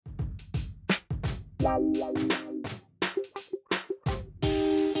How's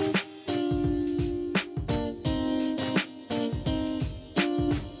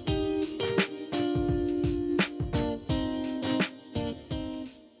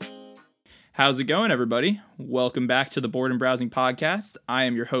it going, everybody? Welcome back to the Bored and Browsing Podcast. I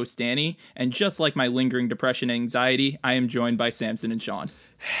am your host, Danny, and just like my lingering depression and anxiety, I am joined by Samson and Sean.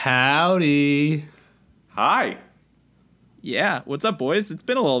 Howdy. Hi. Yeah, what's up, boys? It's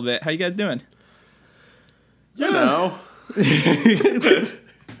been a little bit. How you guys doing? You know.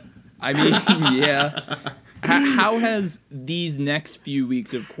 I mean, yeah. How has these next few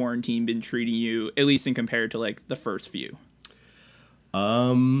weeks of quarantine been treating you, at least in compared to, like, the first few?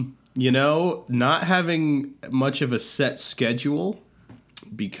 You know, not having much of a set schedule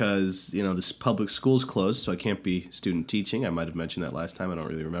because, you know, this public school's closed, so I can't be student teaching. I might have mentioned that last time. I don't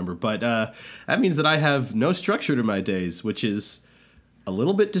really remember. But that means that I have no structure to my days, which is a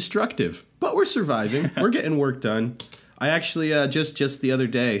little bit destructive. But we're surviving. We're getting work done. I actually just the other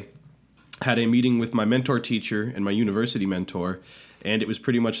day had a meeting with my mentor teacher and my university mentor, and it was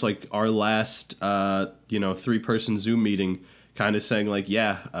pretty much like our last, 3-person Zoom meeting, kind of saying like,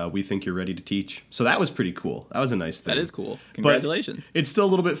 we think you're ready to teach. So that was pretty cool. That was a nice thing. That is cool. Congratulations. But it's still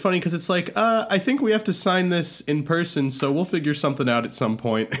a little bit funny because it's like, I think we have to sign this in person, so we'll figure something out at some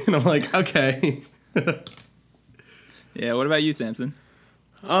point. And I'm like, okay. Yeah, what about you, Samson?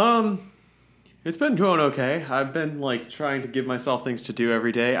 It's been going okay. I've been like trying to give myself things to do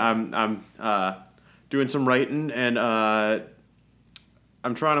every day. I'm doing some writing, and I'm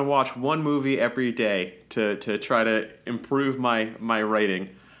trying to watch one movie every day to try to improve my writing.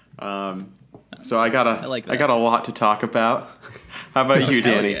 So I got a lot to talk about. How about you,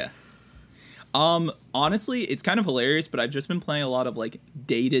 Danny? Yeah. Honestly, it's kind of hilarious, but I've just been playing a lot of like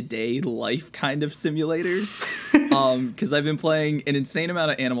day-to-day life kind of simulators. Because I've been playing an insane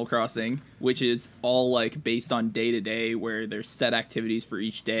amount of Animal Crossing, which is all like based on day-to-day, where there's set activities for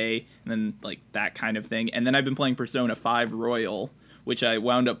each day, and then like that kind of thing. And then I've been playing Persona 5 Royal, which I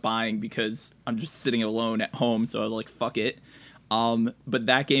wound up buying because I'm just sitting alone at home, so I was like, fuck it. But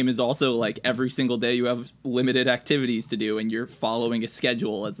that game is also like every single day you have limited activities to do, and you're following a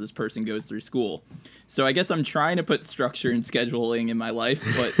schedule as this person goes through school. So I guess I'm trying to put structure and scheduling in my life,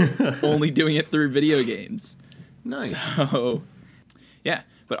 but only doing it through video games. Nice. So, yeah.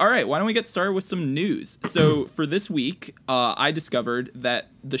 But all right, why don't we get started with some news? So for this week, I discovered that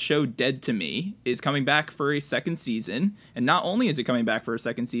the show Dead to Me is coming back for a second season. And not only is it coming back for a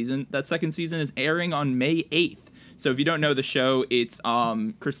second season, that second season is airing on May 8th. So if you don't know the show, it's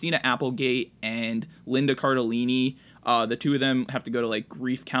Christina Applegate and Linda Cardellini. The two of them have to go to like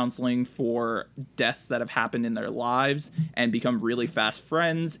grief counseling for deaths that have happened in their lives and become really fast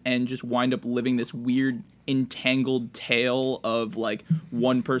friends and just wind up living this weird entangled tale of like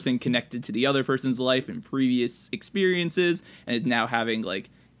one person connected to the other person's life and previous experiences and is now having like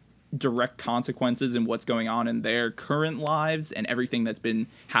direct consequences in what's going on in their current lives, and everything that's been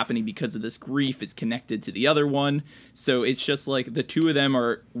happening because of this grief is connected to the other one. So it's just like the two of them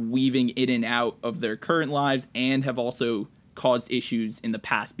are weaving in and out of their current lives and have also caused issues in the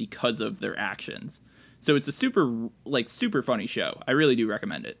past because of their actions. So it's a super funny show. I really do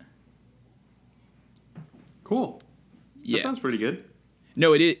recommend it. Cool. Yeah. That sounds pretty good.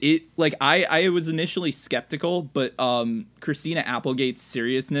 No, it like I was initially skeptical, but Christina Applegate's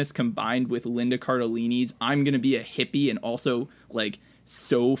seriousness combined with Linda Cardellini's I'm gonna be a hippie and also like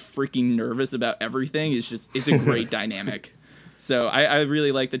so freaking nervous about everything it's a great dynamic. So I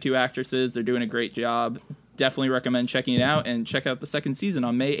really like the two actresses. They're doing a great job. Definitely recommend checking it out, and check out the second season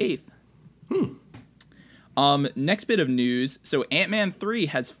on May 8th. Next bit of news. So Ant-Man 3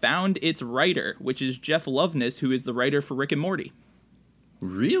 has found its writer, which is Jeff Loveness, who is the writer for Rick and Morty.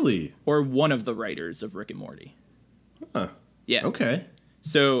 Really? Or one of the writers of Rick and Morty. Huh. Yeah. Okay.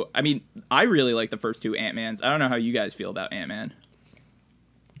 So, I mean, I really like the first two Ant-Mans. I don't know how you guys feel about Ant-Man.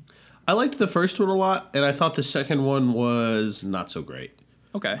 I liked the first one a lot, and I thought the second one was not so great.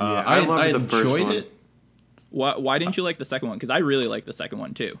 Okay. Yeah, I loved the first enjoyed one. it. Why didn't you like the second one? Because I really like the second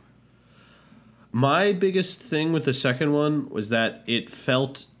one, too. My biggest thing with the second one was that it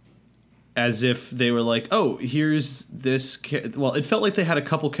felt as if they were like, oh, here's this... Well, it felt like they had a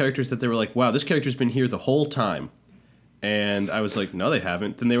couple characters that they were like, wow, this character's been here the whole time. And I was like, no, they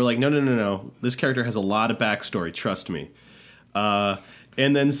haven't. Then they were like, no. This character has a lot of backstory, trust me. And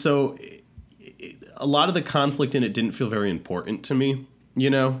then so a lot of the conflict in it didn't feel very important to me, you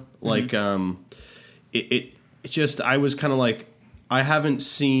know? Like, it just, I was kind of like, I haven't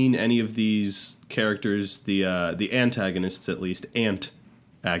seen any of these characters, the antagonists at least,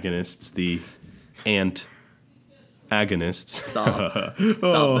 the ant agonists. Stop.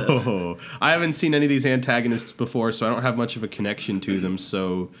 Stop this. I haven't seen any of these antagonists before, so I don't have much of a connection to them.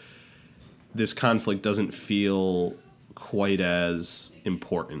 So this conflict doesn't feel quite as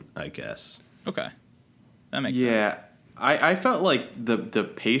important, I guess. Okay. That makes sense. I felt like the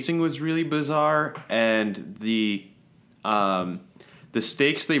pacing was really bizarre, and the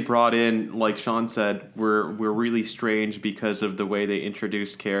stakes they brought in, like Sean said, were really strange because of the way they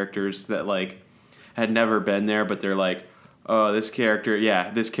introduced characters that like had never been there, but they're like, oh, this character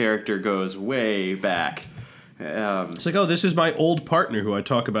goes way back. It's like, oh, this is my old partner who I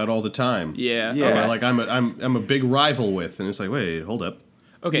talk about all the time. Yeah. Yeah. Okay. Like I'm a big rival with, and it's like, wait, hold up.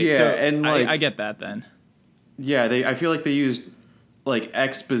 Okay, Yeah, so and, like- I get that then. Yeah, I feel like they used like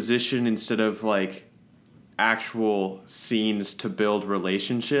exposition instead of like actual scenes to build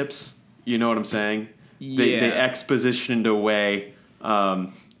relationships. You know what I'm saying? They Yeah. expositioned away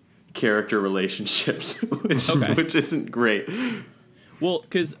character relationships, Okay. which isn't great. Well,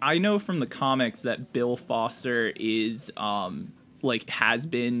 because I know from the comics that Bill Foster is like has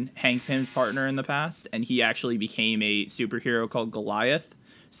been Hank Pym's partner in the past, and he actually became a superhero called Goliath.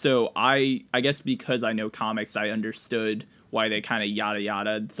 So I guess because I know comics, I understood why they kind of yada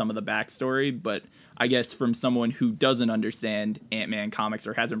yada some of the backstory. But I guess from someone who doesn't understand Ant-Man comics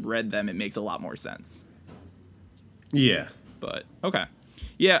or hasn't read them, it makes a lot more sense. Yeah. But okay,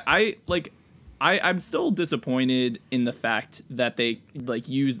 yeah, I'm still disappointed in the fact that they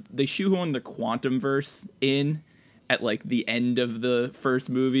shoehorned the Quantum Verse in at like the end of the first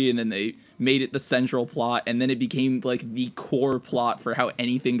movie, and then they made it the central plot, and then it became like the core plot for how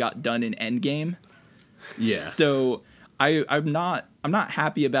anything got done in Endgame. Yeah. So I'm not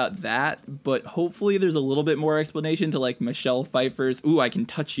happy about that, but hopefully there's a little bit more explanation to like Michelle Pfeiffer's "Ooh, I can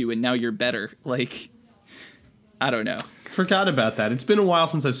touch you and now you're better." Like, I don't know. Forgot about that. It's been a while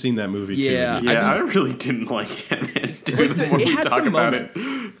since I've seen that movie Yeah. too. Yeah, I really didn't like Ant-Man 2 the more It we had talk some about moments.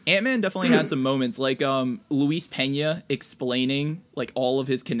 it. Ant-Man definitely had some moments, like Luis Pena explaining like all of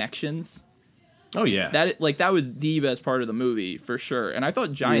his connections. Oh yeah. That was the best part of the movie for sure. And I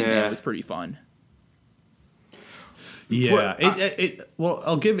thought Giant Yeah. Man was pretty fun. Yeah, well,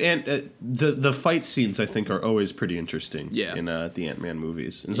 I'll give the fight scenes I think are always pretty interesting. Yeah. In the Ant-Man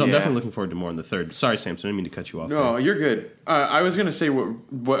movies, and so I'm Yeah. definitely looking forward to more in the third. Sorry, Samson, I didn't mean to cut you off. No, there. you're good. I was gonna say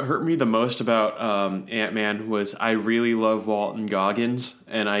what hurt me the most about Ant-Man was I really love Walton Goggins,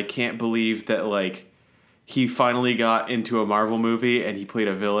 and I can't believe that like he finally got into a Marvel movie and he played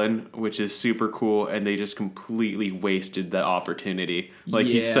a villain, which is super cool, and they just completely wasted the opportunity. Like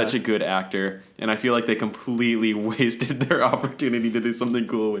he's Yeah. such a good actor, and I feel like they completely wasted their opportunity to do something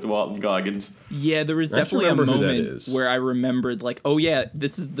cool with Walton Goggins. Yeah, there was I have to definitely a remember who that moment is. where I remembered like, oh yeah,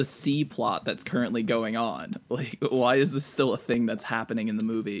 this is the C plot that's currently going on. Like, why is this still a thing that's happening in the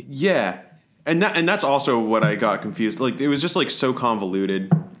movie? Yeah. And that's also what I got confused. Like it was just like so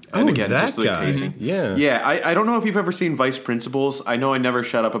convoluted. And Oh, again, that just like guy. pacing. Yeah. Yeah, I don't know if you've ever seen Vice Principals. I know I never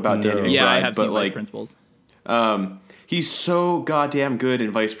shut up about Danny No. McBride, Yeah, I have but seen like Vice Principals. he's so goddamn good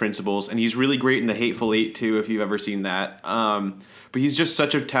in Vice Principals, and he's really great in The Hateful Eight too, if you've ever seen that. But he's just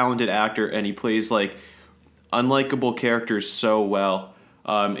such a talented actor, and he plays like unlikable characters so well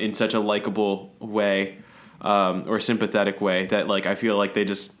in such a likable way or sympathetic way that like I feel like they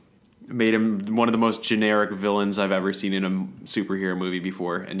just made him one of the most generic villains I've ever seen in a superhero movie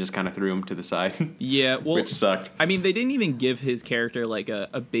before, and just kind of threw him to the side. Yeah, well, Which sucked. I mean, they didn't even give his character like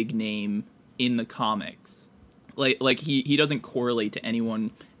a big name in the comics. Like he doesn't correlate to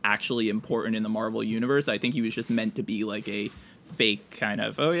anyone actually important in the Marvel universe. I think he was just meant to be like a fake kind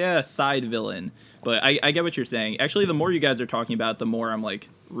of side villain. But I get what you're saying. Actually, the more you guys are talking about, the more I'm like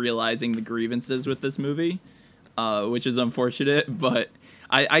realizing the grievances with this movie, which is unfortunate. But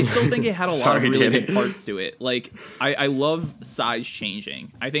I still think it had a lot of Sorry, really Danny. good parts to it. Like, I love size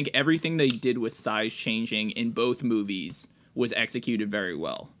changing. I think everything they did with size changing in both movies was executed very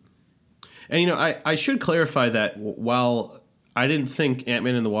well. And you know, I should clarify that while I didn't think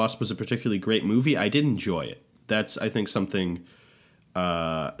Ant-Man and the Wasp was a particularly great movie, I did enjoy it. That's, I think, something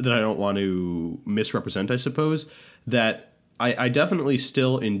that I don't want to misrepresent, I suppose. That I definitely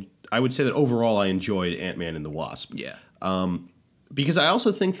still, I would say that overall I enjoyed Ant-Man and the Wasp. Yeah. Because I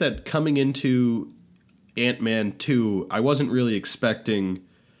also think that coming into Ant-Man 2, I wasn't really expecting,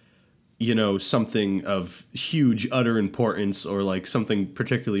 you know, something of huge, utter importance or like something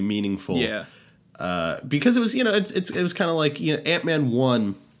particularly meaningful. Yeah. Because it was, you know, it was kind of like, you know, Ant-Man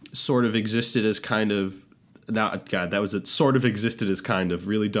 1 sort of existed as kind of, sort of existed as kind of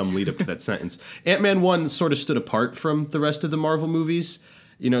really dumb lead up to that sentence. Ant-Man 1 sort of stood apart from the rest of the Marvel movies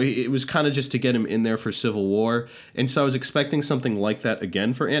it was kind of just to get him in there for Civil War. And so I was expecting something like that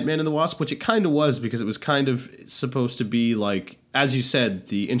again for Ant-Man and the Wasp, which it kind of was, because it was kind of supposed to be like, as you said,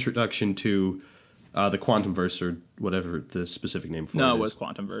 the introduction to the Quantumverse, or whatever the specific name for it is. No, it was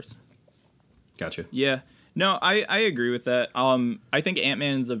Quantumverse. Gotcha. Yeah. No, I agree with that. I think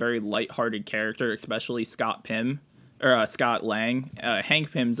Ant-Man's a very lighthearted character, especially Scott Lang.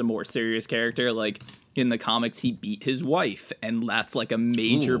 Hank Pym's a more serious character. Like, in the comics, he beat his wife, and that's like a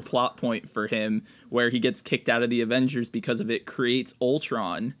major plot point for him, where he gets kicked out of the Avengers because of it, creates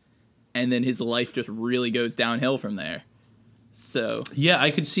Ultron, and then his life just really goes downhill from there. So yeah, I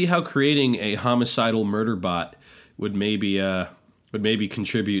could see how creating a homicidal murder bot would maybe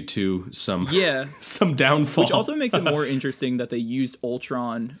contribute to some some downfall. Which also makes it more interesting that they used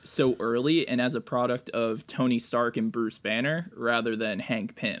Ultron so early and as a product of Tony Stark and Bruce Banner rather than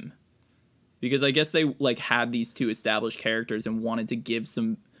Hank Pym. Because I guess they like had these two established characters and wanted to give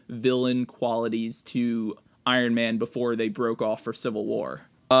some villain qualities to Iron Man before they broke off for Civil War.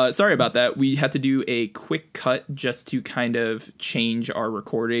 Sorry about that. We had to do a quick cut just to kind of change our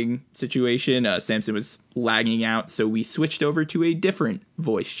recording situation. Samson was lagging out, so we switched over to a different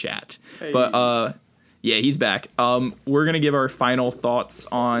voice chat. Hey. But yeah, he's back. We're going to give our final thoughts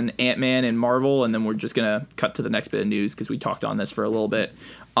on Ant-Man and Marvel, and then we're just going to cut to the next bit of news because we talked on this for a little bit.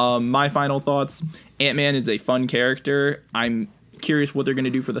 My final thoughts, Ant-Man is a fun character. I'm curious what they're going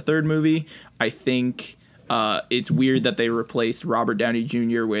to do for the third movie. I think it's weird that they replaced Robert Downey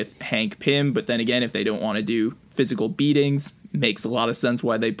Jr. with Hank Pym, but then again, if they don't want to do physical beatings, makes a lot of sense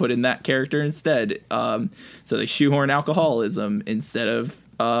why they put in that character instead. So they shoehorn alcoholism instead of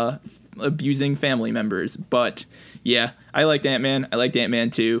abusing family members. But yeah, I liked Ant-Man. I liked Ant-Man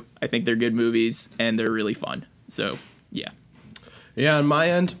 2. I think they're good movies, and they're really fun. So yeah. Yeah, on my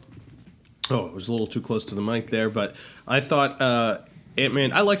end, it was a little too close to the mic there, but I thought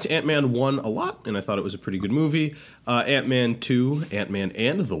Ant-Man, I liked Ant-Man 1 a lot, and I thought it was a pretty good movie. Ant-Man 2, Ant-Man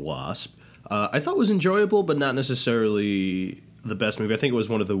and the Wasp, I thought was enjoyable, but not necessarily the best movie. I think it was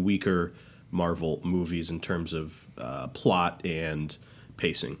one of the weaker Marvel movies in terms of plot and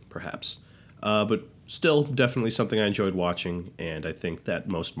pacing, perhaps. But still, definitely something I enjoyed watching, and I think that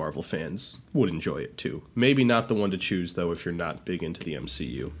most Marvel fans would enjoy it too. Maybe not the one to choose, though, if you're not big into the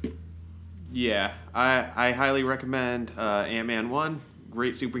MCU. Yeah, I highly recommend Ant-Man 1.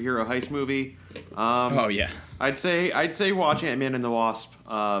 Great superhero heist movie. Oh, yeah. I'd say watch Ant-Man and the Wasp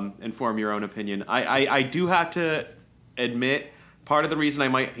and form your own opinion. I do have to admit, part of the reason I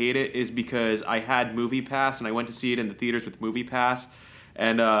might hate it is because I had MoviePass, and I went to see it in the theaters with MoviePass,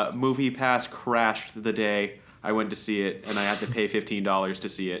 and MoviePass crashed the day I went to see it, and I had to pay $15 to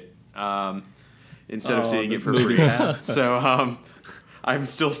see it instead of seeing it for free. So I'm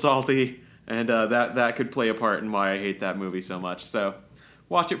still salty, and that could play a part in why I hate that movie so much. So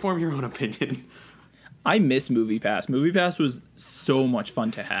watch it, form your own opinion. I miss MoviePass. MoviePass was so much fun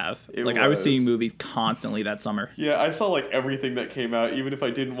to have. I was seeing movies constantly that summer. Yeah, I saw everything that came out, even if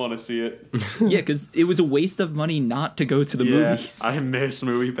I didn't want to see it. Yeah, because it was a waste of money not to go to the movies. I miss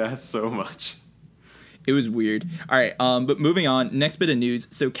MoviePass so much. It was weird. All right, but moving on, next bit of news.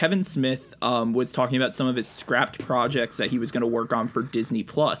 So Kevin Smith was talking about some of his scrapped projects that he was going to work on for Disney+.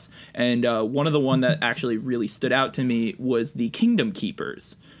 And one of the one that actually really stood out to me was the Kingdom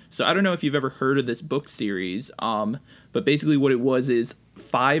Keepers. So I don't know if you've ever heard of this book series, but basically what it was is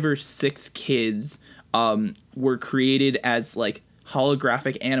 5 or 6 kids were created as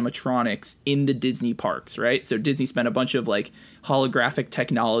holographic animatronics in the Disney parks, right? So Disney spent a bunch of holographic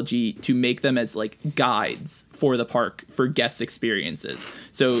technology to make them as guides for the park for guest experiences.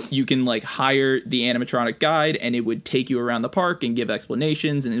 So you can hire the animatronic guide, and it would take you around the park and give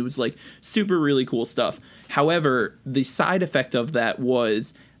explanations, and it was super really cool stuff. However, the side effect of that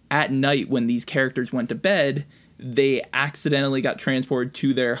was at night when these characters went to bed, they accidentally got transported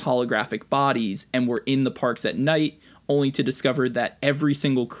to their holographic bodies and were in the parks at night, only to discover that every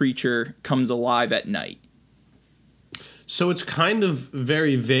single creature comes alive at night. So it's kind of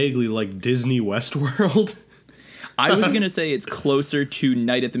very vaguely like Disney Westworld. I was going to say it's closer to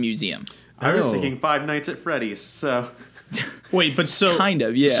Night at the Museum. I was thinking Five Nights at Freddy's, so... Wait, but so... Kind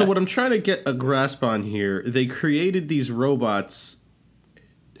of, yeah. So what I'm trying to get a grasp on here, they created these robots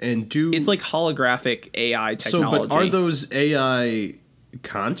and do... It's like holographic AI technology. So, but are those AI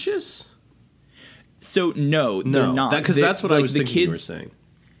conscious? So, no, they're not. Because that's what I was thinking you were saying.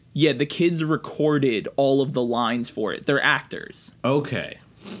 Yeah, the kids recorded all of the lines for it. They're actors. Okay.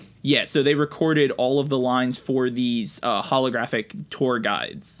 Yeah, so they recorded all of the lines for these holographic tour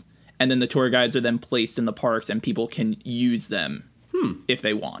guides. And then the tour guides are then placed in the parks, and people can use them if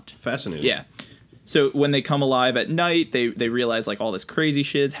they want. Fascinating. Yeah. So when they come alive at night, they realize like all this crazy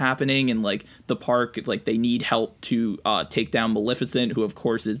shit is happening, and like the park, like they need help to take down Maleficent, who of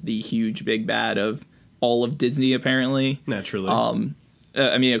course is the huge big bad of all of Disney apparently. Naturally.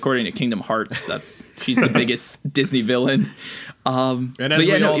 I mean, according to Kingdom Hearts, she's the biggest Disney villain. And as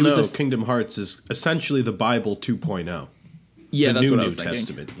we all know, Kingdom Hearts is essentially the Bible 2.0. Yeah, that's what I was New thinking.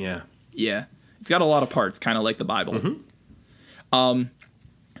 Testament. Yeah. Yeah, it's got a lot of parts, kind of like the Bible.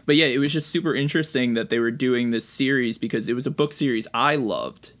 But yeah, it was just super interesting that they were doing this series because it was a book series I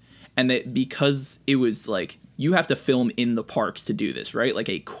loved, and that because it was like you have to film in the parks to do this, right? Like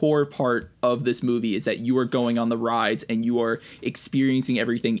a core part of this movie is that you are going on the rides and you are experiencing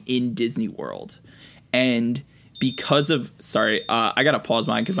everything in Disney World. And because of, I gotta pause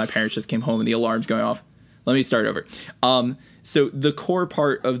mine because my parents just came home and the alarm's going off. Let me start over. So the core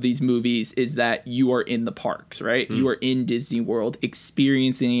part of these movies is that you are in the parks, right? You are in Disney World,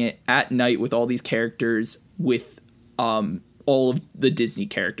 experiencing it at night with all these characters, with all of the Disney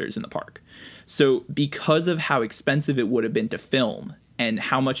characters in the park. So because of how expensive it would have been to film and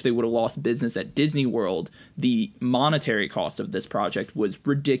how much they would have lost business at Disney World, the monetary cost of this project was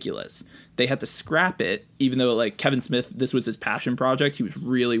ridiculous. They had to scrap it, even though like Kevin Smith, this was his passion project. He was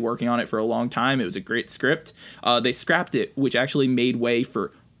really working on it for a long time. It was a great script. They scrapped it, which actually made way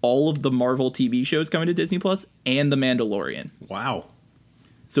for all of the Marvel TV shows coming to Disney Plus and The Mandalorian. Wow.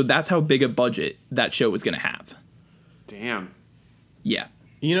 So that's how big a budget that show was going to have. Damn. Yeah.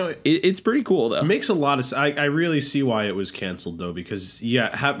 You know, it's pretty cool, though. It makes a lot of... I really see why it was canceled, though, because,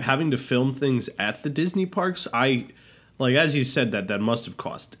 yeah, having to film things at the Disney parks, like, as you said, that must have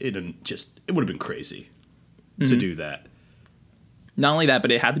cost... It would have been crazy to do that. Not only that,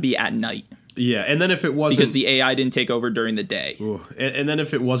 but it had to be at night. Yeah, and then if it wasn't... Because the AI didn't take over during the day. Ooh, and then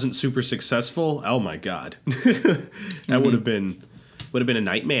if it wasn't super successful, oh my god. That would have been a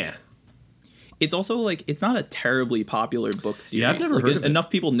nightmare. It's also like it's not a terribly popular book series. Yeah, I've never heard of it.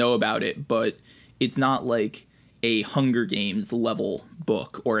 Enough people know about it, but it's not like a Hunger Games level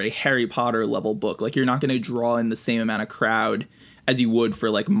book or a Harry Potter level book. Like you're not going to draw in the same amount of crowd as you would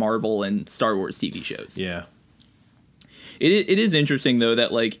for like Marvel and Star Wars TV shows. Yeah. It is interesting though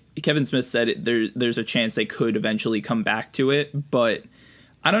that like Kevin Smith said there's a chance they could eventually come back to it, but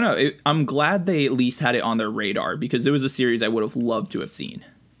I don't know. I'm glad they at least had it on their radar because it was a series I would have loved to have seen.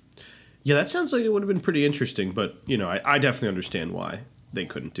 Yeah, that sounds like it would have been pretty interesting, but, you know, I definitely understand why they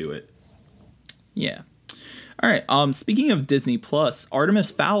couldn't do it. Yeah. All right. Speaking of Disney Plus,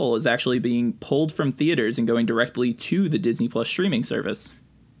 Artemis Fowl is actually being pulled from theaters and going directly to the Disney Plus streaming service.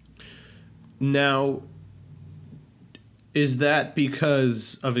 Now, is that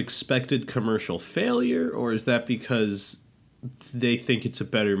because of expected commercial failure, or is that because they think it's a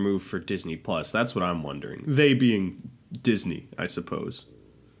better move for Disney Plus? That's what I'm wondering. They being Disney, I suppose.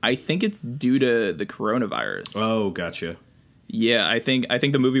 I think it's due to the coronavirus. Oh, gotcha. Yeah, I think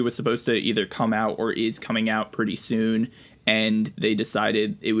the movie was supposed to either come out or is coming out pretty soon, and they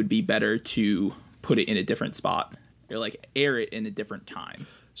decided it would be better to put it in a different spot or like air it in a different time.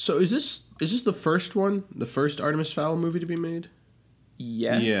 So is this the first one, the first Artemis Fowl movie to be made?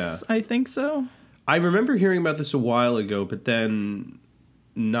 Yes, Yeah. I think so. I remember hearing about this a while ago, but then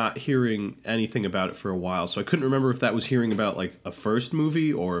not hearing anything about it for a while, so I couldn't remember if that was hearing about like a first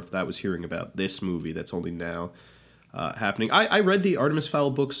movie or if that was hearing about this movie that's only now happening. I read the Artemis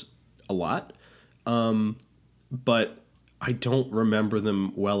Fowl books a lot, but I don't remember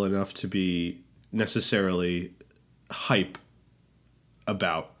them well enough to be necessarily hype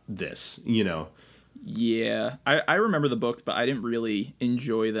about this, you know. Yeah, I remember the books, but I didn't really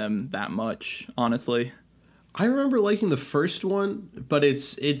enjoy them that much, honestly. I remember liking the first one, but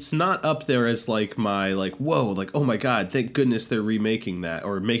it's not up there as like my like whoa, like oh my god, thank goodness they're remaking that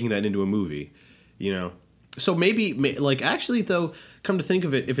or making that into a movie, you know. So maybe like actually though, come to think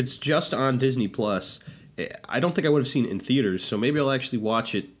of it, if it's just on Disney Plus, I don't think I would have seen it in theaters. So maybe I'll actually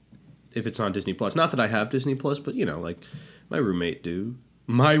watch it if it's on Disney Plus. Not that I have Disney Plus, but you know, like my roommate do.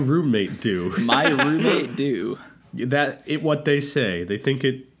 My roommate do. That what they say. They think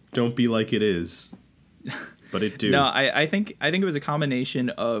it don't be like it is. But it do. No, I think it was a combination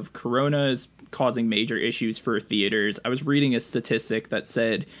of Corona's causing major issues for theaters. I was reading a statistic that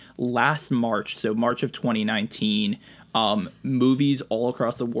said last March, so March of 2019, movies all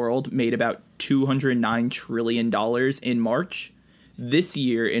across the world made about $209 trillion in March. This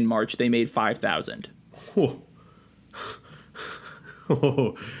year in March, they made 5,000.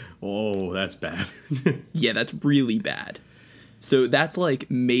 Oh, that's bad. Yeah, that's really bad. So that's like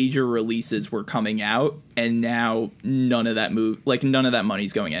major releases were coming out, and now none of that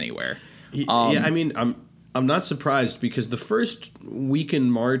money's going anywhere. Yeah, I mean, I'm not surprised because the first week in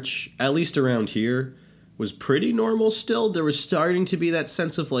March, at least around here, was pretty normal still. There was starting to be that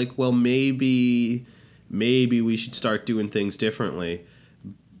sense of like, well, maybe we should start doing things differently.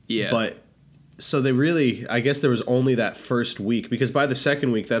 Yeah. But so they really, I guess there was only that first week, because by the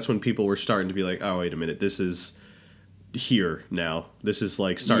second week, that's when people were starting to be like, oh, wait a minute, this is here now. This is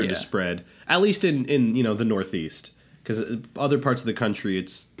like starting to spread, at least in the Northeast, because other parts of the country,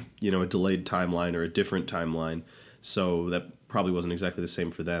 it's, a delayed timeline or a different timeline. So that probably wasn't exactly the same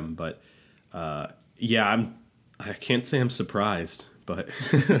for them. But I can't say I'm surprised, but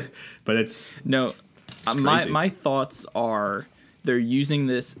but it's no. it's my thoughts are they're using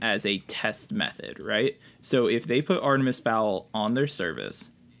this as a test method, right? So if they put Artemis Fowl on their service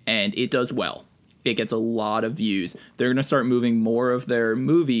and it does well, it gets a lot of views, they're going to start moving more of their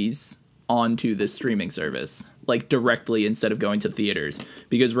movies onto the streaming service, like directly instead of going to theaters.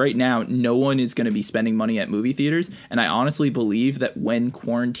 Because right now, no one is going to be spending money at movie theaters. And I honestly believe that when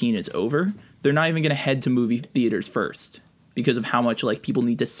quarantine is over, they're not even going to head to movie theaters first because of how much like people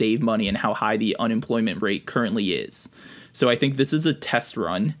need to save money and how high the unemployment rate currently is. So I think this is a test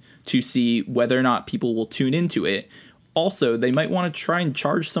run to see whether or not people will tune into it. Also, they might want to try and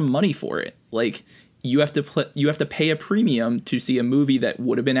charge some money for it. Like you have to pay a premium to see a movie that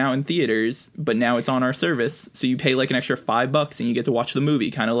would have been out in theaters, but now it's on our service. So you pay like an extra $5 and you get to watch the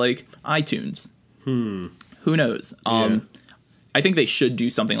movie, kind of like iTunes. Who knows? I think they should do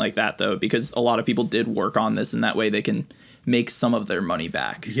something like that though, because a lot of people did work on this, and that way they can make some of their money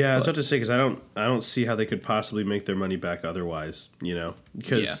back. Yeah, I was about to say, because I don't see how they could possibly make their money back otherwise,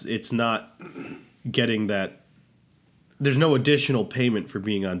 because it's not getting that. There's no additional payment for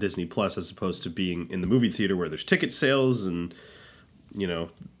being on Disney Plus as opposed to being in the movie theater where there's ticket sales and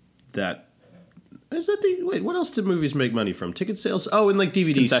that. Is that wait? What else did movies make money from? Ticket sales? Oh, and like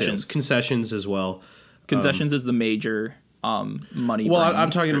DVD sales, concessions as well. Concessions is the major money. Well, I'm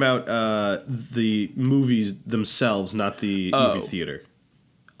talking about the movies themselves, not the movie theater.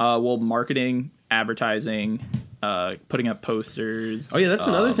 Well, marketing, advertising, putting up posters. Oh yeah, that's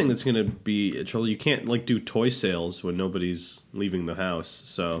another thing that's going to be a trouble. You can't like do toy sales when nobody's leaving the house.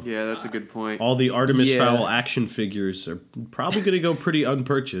 So yeah, that's a good point. All the Artemis Fowl action figures are probably going to go pretty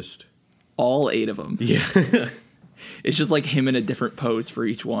unpurchased. All 8 of them. Yeah. It's just like him in a different pose for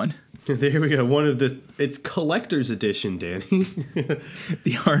each one. There we go. It's collector's edition, Danny.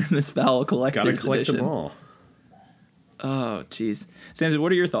 The Artemis Fowl collector's edition. Gotta collect them all. Oh, jeez. Samson,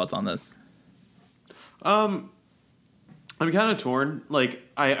 what are your thoughts on this? I'm kind of torn. Like,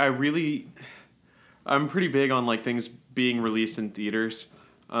 I'm pretty big on like things being released in theaters.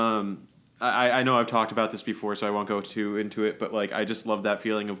 I know I've talked about this before, so I won't go too into it, but like I just love that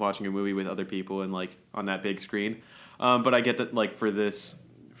feeling of watching a movie with other people and like on that big screen. But I get that like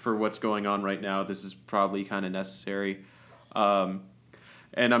for what's going on right now, this is probably kind of necessary. And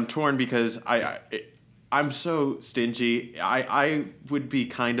I'm torn because I'm so stingy. I would be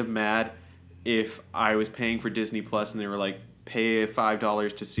kind of mad if I was paying for Disney Plus and they were like, pay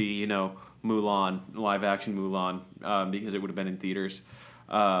 $5 to see, Mulan, live action Mulan, because it would have been in theaters.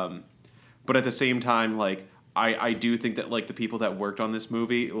 But at the same time, like, I do think that, like, the people that worked on this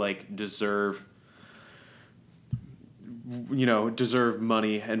movie, like, deserve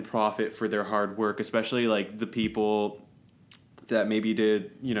money and profit for their hard work, especially, like, the people that maybe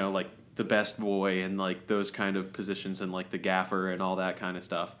did, like, the best boy and, like, those kind of positions and, like, the gaffer and all that kind of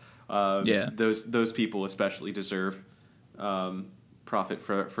stuff. Those people especially deserve profit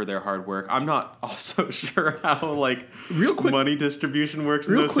for their hard work. I'm not also sure how like real quick money distribution works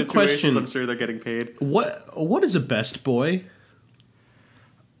in those situations. Question. I'm sure they're getting paid. What is a best boy?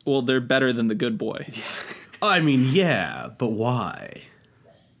 Well, they're better than the good boy. I mean, yeah, but why?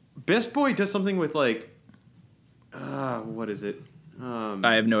 Best boy does something with like what is it?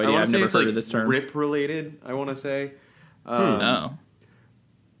 I have no idea. I've never heard of this term. Grip related, I want to say. No.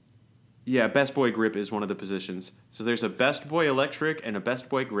 Yeah, Best Boy Grip is one of the positions. So there's a Best Boy Electric and a Best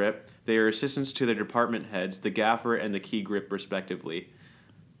Boy Grip. They are assistants to their department heads, the gaffer and the key grip, respectively.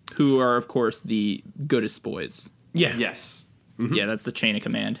 Who are, of course, the goodest boys. Yeah. Yes. Mm-hmm. Yeah, that's the chain of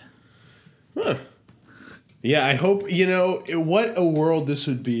command. Huh. Yeah, I hope, what a world this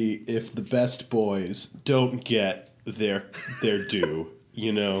would be if the best boys don't get their due,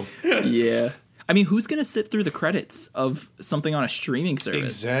 Yeah. I mean, who's going to sit through the credits of something on a streaming service?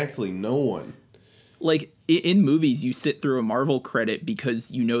 Exactly, no one. like in movies, you sit through a Marvel credit because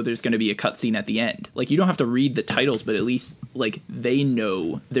you know there's going to be a cutscene at the end. Like you don't have to read the titles, but at least like they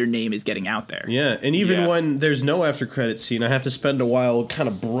know their name is getting out there. Yeah, and even Yeah. when there's no after credit scene, I have to spend a while kind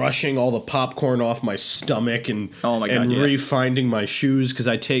of brushing all the popcorn off my stomach and Oh my God, and yeah. refinding my shoes because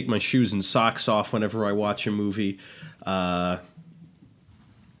I take my shoes and socks off whenever I watch a movie.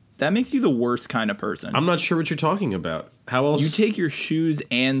 That makes you the worst kind of person. I'm not sure what you're talking about. How else? You take your shoes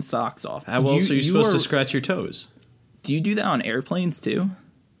and socks off. How else are you supposed to scratch your toes? Do you do that on airplanes too?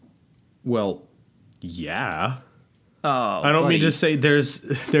 Well, yeah. Oh, I don't mean buddy. to say there's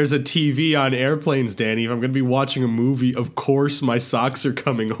a TV on airplanes, Danny. If I'm going to be watching a movie, of course my socks are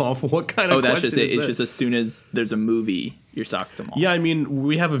coming off. What kind of Oh, that's question just it. is It's that? just as soon as there's a movie, your socks come off. Yeah, I mean,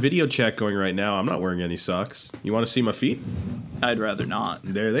 we have a video chat going right now. I'm not wearing any socks. You want to see my feet? I'd rather not.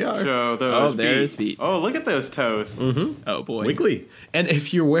 There they are. Show those Oh, feet. there's feet. Oh, look at those toes. Oh boy. Wiggly. And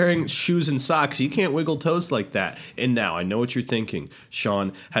if you're wearing shoes and socks, you can't wiggle toes like that. And now, I know what you're thinking.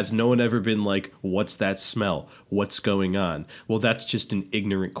 Sean, has no one ever been like, what's that smell? What's going on? Well, that's just an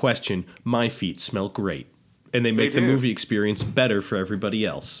ignorant question. My feet smell great. And they make the do. movie experience better for everybody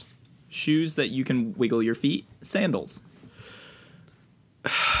else. Shoes that you can wiggle your feet. Sandals.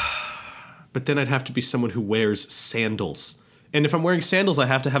 But then I'd have to be someone who wears sandals. And if I'm wearing sandals, I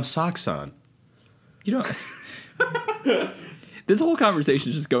have to have socks on. You don't. This whole conversation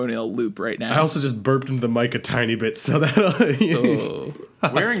is just going in a loop right now. I also just burped into the mic a tiny bit, so that... Oh.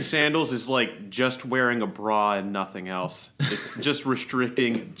 Wearing sandals is like just wearing a bra and nothing else. It's just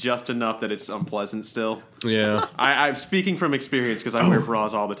restricting just enough that it's unpleasant still. Yeah. I'm speaking from experience because I wear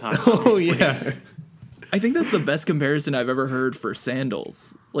bras all the time. Oh, obviously. yeah. I think that's the best comparison I've ever heard for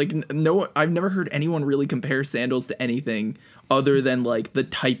sandals. Like, no, I've never heard anyone really compare sandals to anything other than like the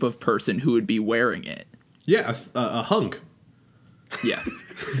type of person who would be wearing it. Yeah, a hunk. Yeah.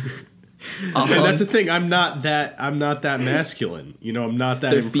 And that's the thing. I'm not that masculine. You know, I'm not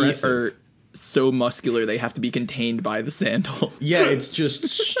that Their impressive. feet are so muscular they have to be contained by the sandal. Yeah, it's just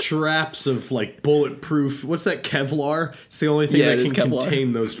straps of like bulletproof. What's that, Kevlar? It's the only thing Yeah, that it is can Kevlar.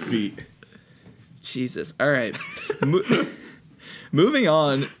 contain those feet. Jesus. All right. Moving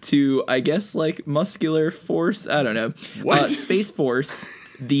on to, I guess, like muscular force. I don't know. What? Space Force,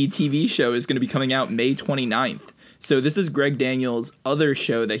 the TV show, is going to be coming out May 29th. So this is Greg Daniels' other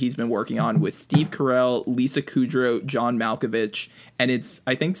show that he's been working on with Steve Carell, Lisa Kudrow, John Malkovich, and it's,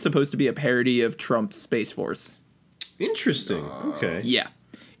 I think, supposed to be a parody of Trump's Space Force. Interesting. Okay. Yeah.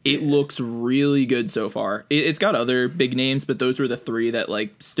 It looks really good so far. It's got other big names, but those were the three that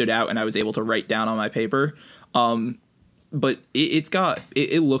like stood out and I was able to write down on my paper. But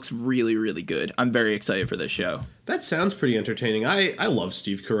it looks really, really good. I'm very excited for this show. That sounds pretty entertaining. I love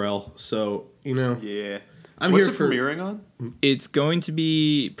Steve Carell, so you know. Yeah. I'm What's here it for- premiering on? It's going to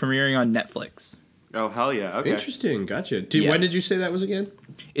be premiering on Netflix. Oh, hell yeah. Okay. Interesting. Gotcha. Yeah. When did you say that was again?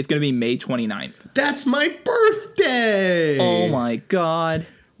 It's going to be May 29th. That's my birthday. Oh my God.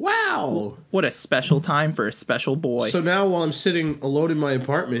 Wow. What a special time for a special boy. So now while I'm sitting alone in my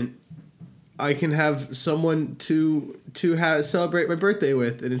apartment, I can have someone to have celebrate my birthday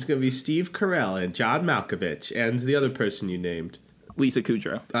with, and it's going to be Steve Carell and John Malkovich and the other person you named. Lisa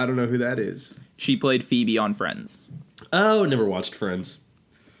Kudrow. I don't know who that is. She played Phoebe on Friends. Oh, never watched Friends.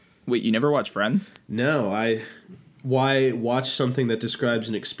 Wait, you never watched Friends? No, why watch something that describes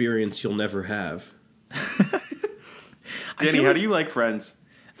an experience you'll never have? Danny, feel how like- do you like Friends?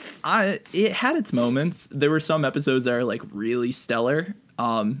 It had its moments. There were some episodes that are like really stellar.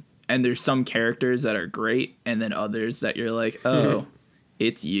 And there's some characters that are great, and then others that you're like, oh,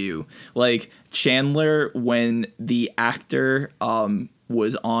 it's you. Like Chandler, when the actor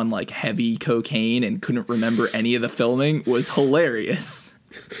was on like heavy cocaine and couldn't remember any of the filming, was hilarious.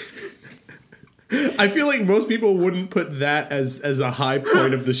 I feel like most people wouldn't put that as a high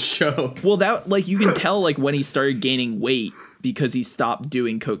point of the show. Well, that like you can tell like when he started gaining weight because he stopped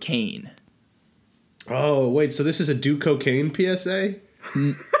doing cocaine. Oh, wait, so this is a do cocaine PSA?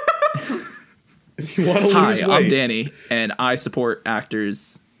 If you want to lose Hi, weight. I'm Danny, and I support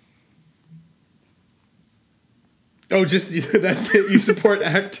actors. Oh, just that's it. You support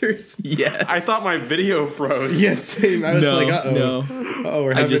actors? Yes. I thought my video froze. Yes, same. I was no, like, uh-oh. no. Oh,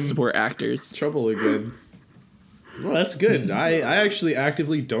 we're I having just support actors. trouble again. Well, that's good. I actually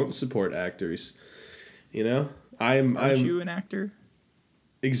actively don't support actors. You know? Aren't I'm you an actor?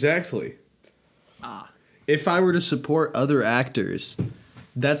 exactly. Ah. If I were to support other actors,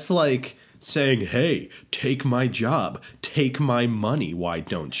 that's like saying, "Hey, take my job, take my money, why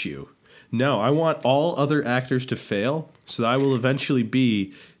don't you?" No, I want all other actors to fail, so that I will eventually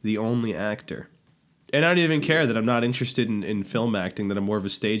be the only actor. And I don't even care that I'm not interested in film acting, that I'm more of a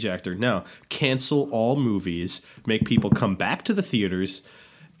stage actor. No, cancel all movies, make people come back to the theaters,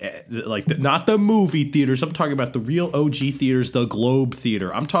 not the movie theaters. I'm talking about the real OG theaters, the Globe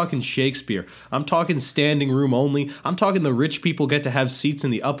Theater. I'm talking Shakespeare. I'm talking standing room only. I'm talking the rich people get to have seats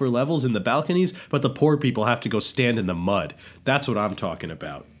in the upper levels in the balconies, but the poor people have to go stand in the mud. That's what I'm talking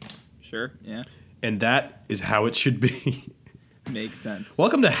about. Sure, yeah. And that is how it should be. Makes sense.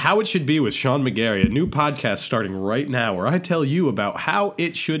 Welcome to How It Should Be with Sean McGarry, a new podcast starting right now where I tell you about how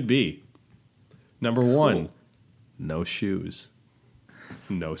it should be. Number one, no shoes.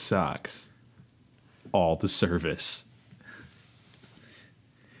 No socks. All the service.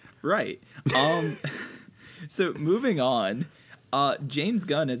 Right. So moving on, James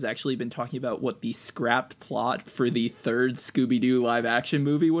Gunn has actually been talking about what the scrapped plot for the third Scooby-Doo live-action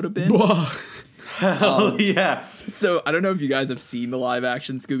movie would have been. Hell yeah. So I don't know if you guys have seen the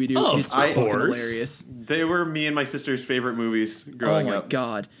live-action Scooby-Doo. It's fucking hilarious. They were me and my sister's favorite movies growing up. Oh my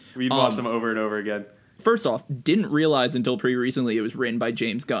god. We'd watch them over and over again. First off, didn't realize until pretty recently it was written by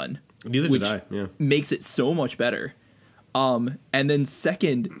James Gunn. Neither did I, yeah. Makes it so much better. And then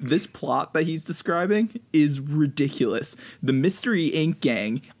second, this plot that he's describing is ridiculous. The Mystery Inc.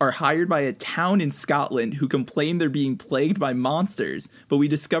 gang are hired by a town in Scotland who complain they're being plagued by monsters, but we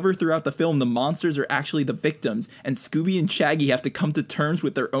discover throughout the film the monsters are actually the victims, and Scooby and Shaggy have to come to terms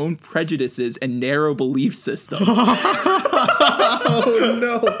with their own prejudices and narrow belief system. Oh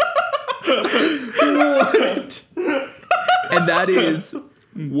no. What? And that is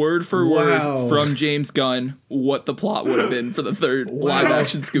word for Wow. word from James Gunn what the plot would have been for the third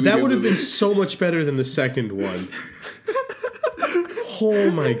live-action Scooby-Doo That would have movie. been so much better than the second one.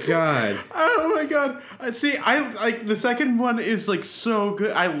 Oh my god. Oh my god! See, I like the second one is like so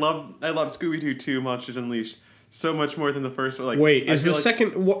good. I love Scooby-Doo 2: Monsters Unleashed so much more than the first one. Like, Wait, I is feel the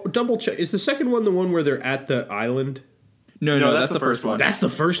second double check? Is the second one the one where they're at the island? No, that's the first one. That's the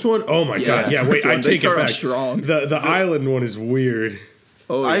first one? Oh my Yeah, that's god. the Yeah, first wait, one. I They take it start off back. strong. The island one is weird.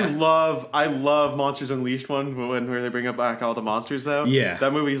 Oh, yeah. I love Monsters Unleashed one where they bring up back all the monsters though. Yeah.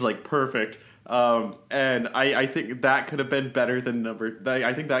 That movie's like perfect. And I think that could have been better than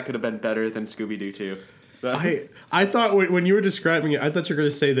I think that could have been better than Scooby-Doo 2. I thought when you were describing it, I thought you were going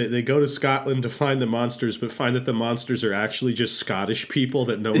to say that they go to Scotland to find the monsters, but find that the monsters are actually just Scottish people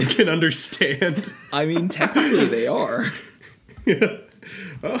that no one can understand. I mean, technically they are.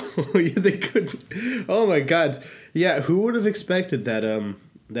 Oh, yeah, they could. Oh my god. Yeah, who would have expected that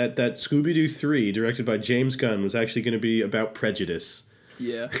that Scooby-Doo 3, directed by James Gunn, was actually going to be about prejudice?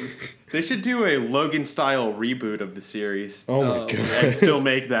 Yeah. They should do a Logan-style reboot of the series. Oh my god. And still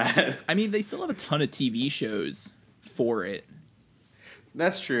make that. I mean, they still have a ton of TV shows for it.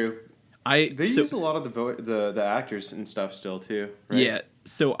 That's true. They use a lot of the actors and stuff still too, right? Yeah.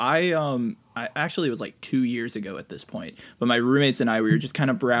 So I actually it was like 2 years ago at this point, but my roommates and I, we were just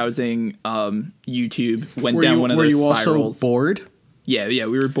kind of browsing YouTube, went down one of those spirals. Were you also bored? Yeah,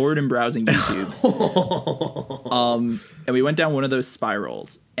 we were bored and browsing YouTube. And we went down one of those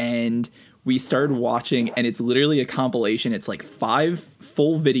spirals and we started watching, and it's literally a compilation. It's like 5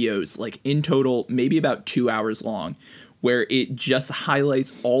 full videos, like in total, maybe about 2 hours long, where it just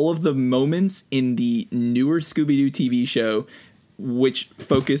highlights all of the moments in the newer Scooby-Doo TV show which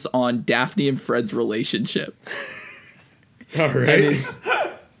focus on Daphne and Fred's relationship. All right. And it's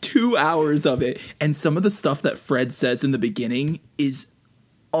 2 hours of it, and some of the stuff that Fred says in the beginning is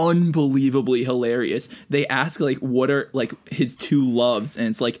unbelievably hilarious. They ask like what are like his 2 loves, and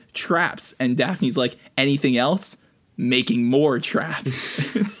it's like traps, and Daphne's like, anything else? Making more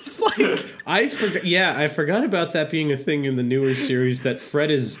traps. It's just like I forgot about that being a thing in the newer series, that Fred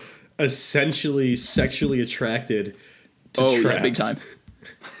is essentially sexually attracted to traps. Yeah, big time.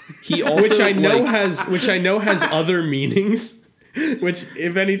 He also which I know has other meanings, which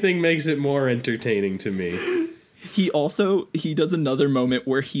if anything makes it more entertaining to me. He does another moment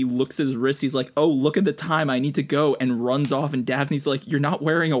where he looks at his wrist. He's like, "Oh, look at the time. I need to go," and runs off. And Daphne's like, "You're not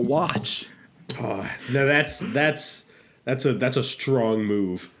wearing a watch." Oh, no, that's a strong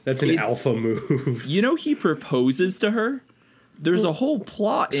move. That's an alpha move. You know, he proposes to her. There's a whole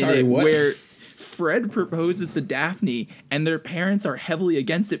plot in Sorry, it what? where Fred proposes to Daphne, and their parents are heavily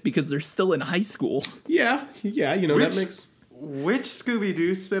against it because they're still in high school. Yeah, you know, that makes... Which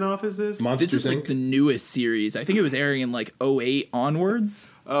Scooby-Doo spinoff is this? Monsters, This is like Inc.? the newest series. I think it was airing in like 2008 onwards.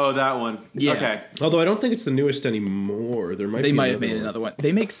 Oh, that one. Yeah. Okay. Although I don't think it's the newest anymore. They Might have made another one.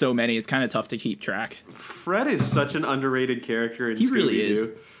 They make so many, it's kind of tough to keep track. Fred is such an underrated character in He Scooby-Doo. really is.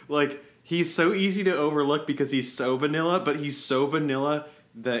 Like, he's so easy to overlook because he's so vanilla, but he's so vanilla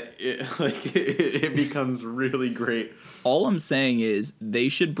that it becomes really great. All I'm saying is they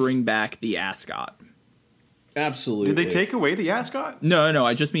should bring back the ascot. Absolutely. Did they take away the ascot? No,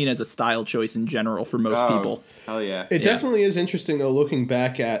 I just mean as a style choice in general for most people. Hell yeah. It definitely is interesting though, looking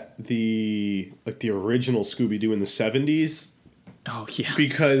back at the original Scooby-Doo in the 70s, Oh yeah.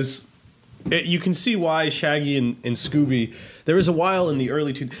 because you can see why Shaggy and Scooby. There was a while in the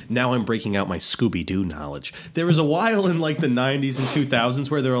early now I'm breaking out my Scooby-Doo knowledge. There was a while in like the 90s and 2000s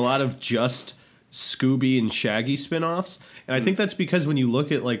where there were a lot of just Scooby and Shaggy spin-offs, and I think that's because when you look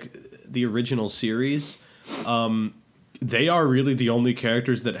at like the original series, they are really the only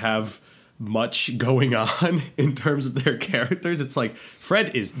characters that have much going on in terms of their characters. It's like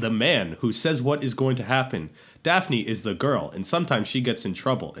Fred is the man who says what is going to happen. Daphne is the girl, and sometimes she gets in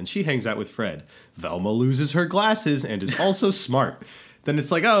trouble, and she hangs out with Fred. Velma loses her glasses and is also smart. Then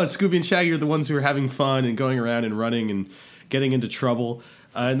it's like, oh, Scooby and Shaggy are the ones who are having fun and going around and running and getting into trouble.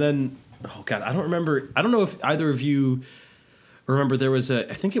 And then, oh God, I don't remember. I don't know if either of you remember there was I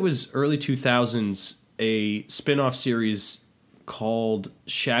think it was early 2000s, a spin-off series called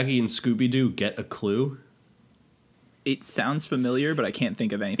Shaggy and Scooby-Doo Get a Clue. It sounds familiar, but I can't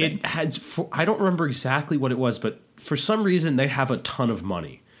think of anything. It has, I don't remember exactly what it was, but for some reason they have a ton of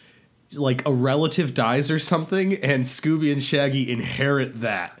money. Like a relative dies or something, and Scooby and Shaggy inherit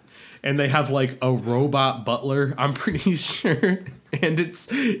that. And they have like a robot butler, I'm pretty sure. And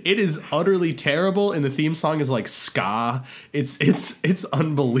it is utterly terrible, and the theme song is like ska. It's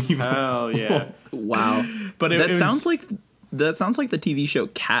unbelievable. Hell yeah. Wow. But that sounds like the TV show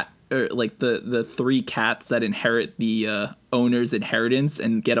Cat, or like the three cats that inherit the owner's inheritance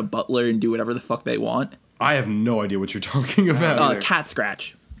and get a butler and do whatever the fuck they want. I have no idea what you're talking about. Cat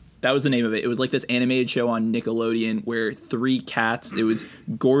Scratch. That was the name of it. It was like this animated show on Nickelodeon where three cats, it was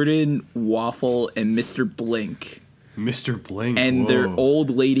Gordon, Waffle, and Mr. Blink. Mr. Blink. And whoa. their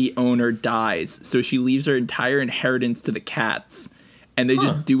old lady owner dies, so she leaves her entire inheritance to the cats, and they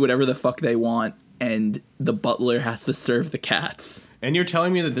just do whatever the fuck they want, and the butler has to serve the cats. And you're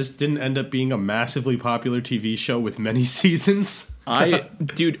telling me that this didn't end up being a massively popular TV show with many seasons?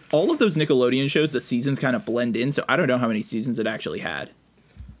 Dude, all of those Nickelodeon shows, the seasons kind of blend in, so I don't know how many seasons it actually had.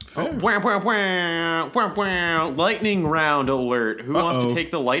 Wah, wah, wah, wah, wah. Lightning round alert. Who wants to take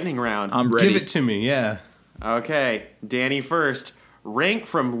the lightning round? I'm ready. Give it to me, yeah. Okay, Danny first. Rank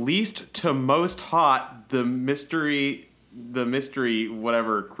from least to most hot the mystery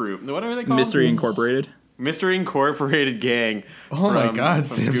whatever crew. What are they called? Mystery Incorporated. Mystery Incorporated gang. Oh my God,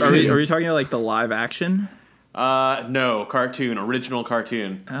 from Sam. Scooby-Doo. Are we talking about like the live action? No, cartoon, original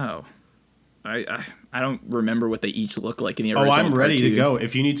cartoon. Oh, I don't remember what they each look like in the original. Oh, I'm ready to cartoon. go.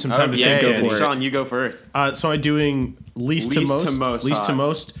 If you need some time to Yeah, think, Danny. for it. Sean, you go first. So I'm doing least to Least most. to most Least to hot.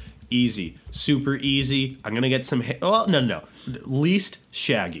 most. Easy. Super easy. I'm going to get some... well, no. Least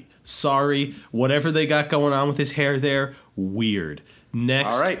Shaggy. Sorry. Whatever they got going on with his hair there, weird.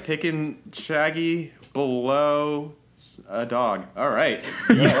 Next. All right, picking Shaggy below a dog. All right.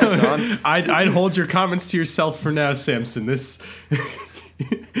 Yeah, Sean. I'd hold your comments to yourself for now, Samson. This...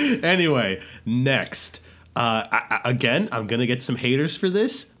 Anyway, next. Again, I'm going to get some haters for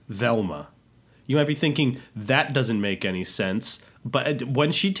this. Velma. You might be thinking, that doesn't make any sense. But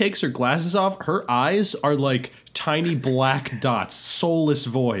when she takes her glasses off, her eyes are like tiny black dots, soulless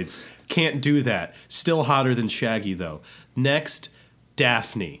voids. Can't do that. Still hotter than Shaggy, though. Next,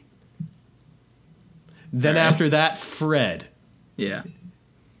 Daphne. Then after that, Fred. Yeah.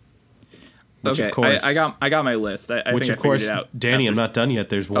 Which, okay, of course, I got my list. I which think of I course, figured it out. Danny, I'm not done yet.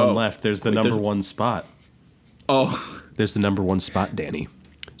 There's one left. There's the Wait, number there's- one spot. Oh, There's the number one spot, Danny.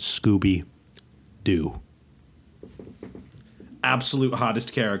 Scooby-Doo. Absolute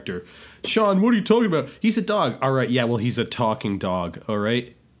hottest character. Sean, what are you talking about? He's a dog. All right, yeah, well, he's a talking dog, all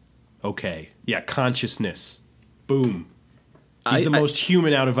right? Okay. Yeah, consciousness. Boom. He's the most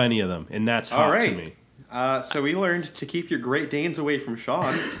human out of any of them, and that's hot All right. to me. So we learned to keep your Great Danes away from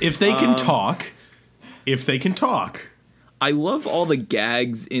Sean. If they can talk, I love all the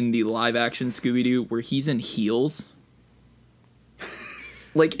gags in the live action Scooby-Doo where he's in heels.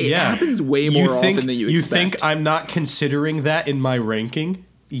 Like, it happens way more often than you expect. You think I'm not considering that in my ranking?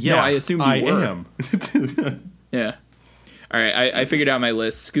 Yeah, No, I assumed you I were. am. Yeah. All right, I figured out my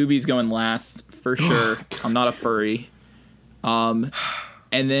list. Scooby's going last for sure. I'm not a furry. And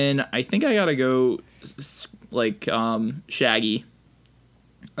then I think I gotta go Shaggy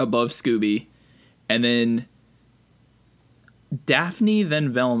above Scooby, and then Daphne, then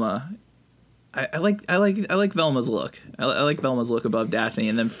Velma. I like Velma's look. I like Velma's look above Daphne,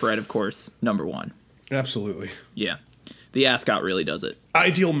 and then Fred, of course, number one. Absolutely. Yeah, the ascot really does it.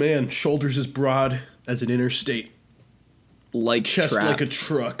 Ideal man, shoulders as broad as an interstate, Like chest like a traps.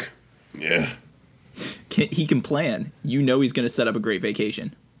 truck. Yeah. He can plan. You know he's gonna set up a great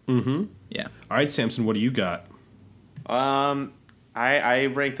vacation. Yeah. All right, Samson, what do you got? I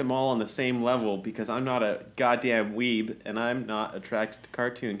rank them all on the same level because I'm not a goddamn weeb and I'm not attracted to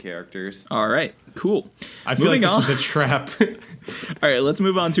cartoon characters. All right. Cool. I feel Moving like this on. was a trap. All right, let's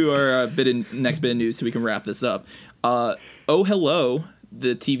move on to our next bit of news so we can wrap this up. Oh Hello,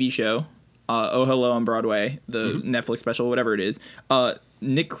 the TV show. Oh Hello on Broadway, the Netflix special, whatever it is.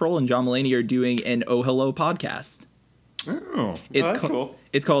 Nick Kroll and John Mulaney are doing an Oh Hello podcast. Oh. That's cool.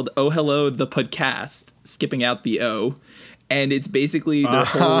 It's called Oh Hello the Podcast, skipping out the O. And it's basically their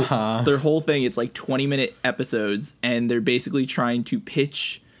whole thing. It's like 20-minute episodes, and they're basically trying to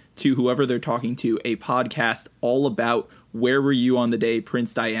pitch to whoever they're talking to a podcast all about where were you on the day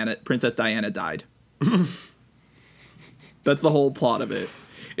Princess Diana died. That's the whole plot of it.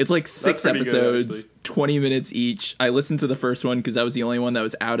 It's like 6 pretty good, episodes, actually. 20 minutes each. I listened to the first one because that was the only one that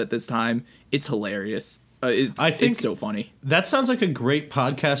was out at this time. It's hilarious. It's so funny. That sounds like a great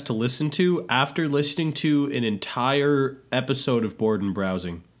podcast to listen to after listening to an entire episode of Bored and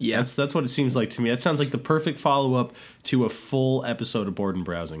Browsing. Yeah. That's what it seems like to me. That sounds like the perfect follow-up to a full episode of Bored and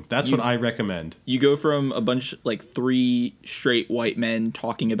Browsing. That's what I recommend. You go from a bunch, like 3 straight white men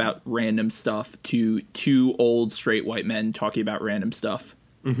talking about random stuff to 2 old straight white men talking about random stuff.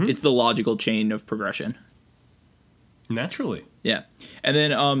 It's the logical chain of progression. Naturally. Yeah. And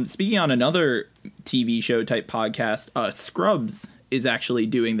then speaking on another TV show type podcast, Scrubs is actually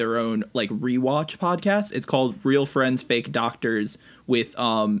doing their own like rewatch podcast. It's called Real Friends Fake Doctors with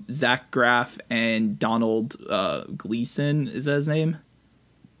Zach Braff and Donald Gleason. Is that his name?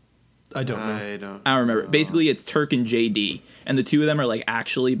 I don't know. I don't remember. know. Basically, it's Turk and JD, and the two of them are like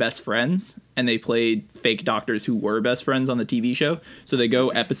actually best friends, and they played fake doctors who were best friends on the TV show. So they go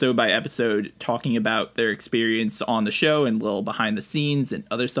episode by episode talking about their experience on the show and little behind the scenes and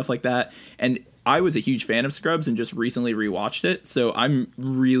other stuff like that. And I was a huge fan of Scrubs and just recently rewatched it, so I'm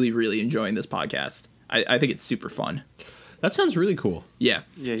really, really enjoying this podcast. I think it's super fun. That sounds really cool. Yeah.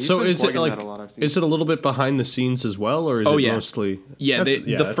 Yeah, he's So been is it plugging like that a lot, I've seen. is it a little bit behind the scenes as well, or is it yeah. mostly? Yeah, the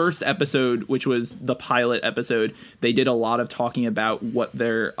that's- first episode, which was the pilot episode, they did a lot of talking about what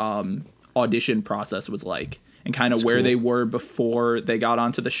their audition process was like and kind of where cool. they were before they got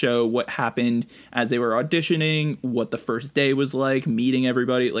onto the show, what happened as they were auditioning, what the first day was like, meeting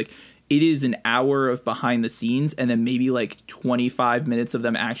everybody. Like, it is an hour of behind the scenes and then maybe like 25 minutes of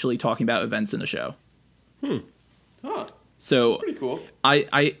them actually talking about events in the show. Huh, So pretty cool.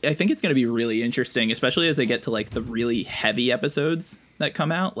 I think it's going to be really interesting, especially as they get to like the really heavy episodes that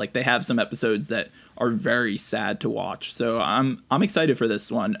come out. Like they have some episodes that are very sad to watch. So I'm excited for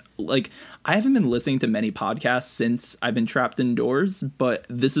this one. Like I haven't been listening to many podcasts since I've been trapped indoors, but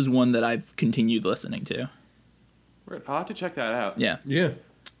this is one that I've continued listening to. Right, I'll have to check that out. Yeah. Yeah.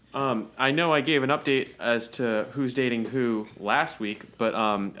 I know I gave an update as to who's dating who last week, but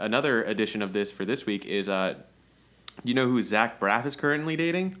another edition of this for this week is you know who Zach Braff is currently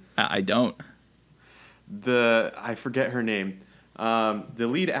dating? I don't. I forget her name. The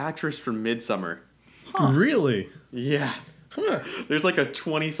lead actress from Midsummer. Really? Yeah. There's like a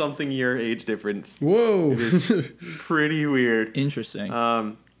 20-something year age difference. Whoa. It's pretty weird. Interesting.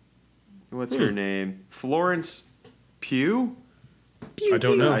 What's her name? Florence Pugh? I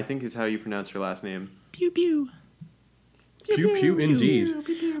don't know. I think is how you pronounce her last name. Pew pew. Pew pew indeed.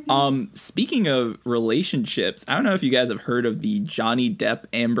 Speaking of relationships, I don't know if you guys have heard of the Johnny Depp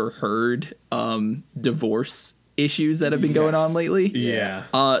Amber Heard divorce issues that have been going on lately. Yeah.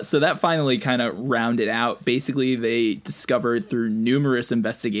 So that finally kind of rounded out. Basically, they discovered through numerous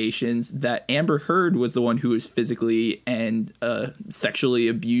investigations that Amber Heard was the one who was physically and sexually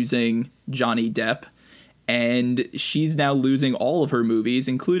abusing Johnny Depp. And she's now losing all of her movies,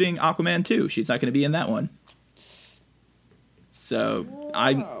 including Aquaman 2. She's not going to be in that one. So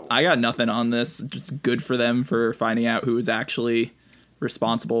I got nothing on this. Just good for them for finding out who was actually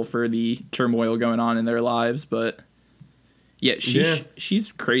responsible for the turmoil going on in their lives. But yeah,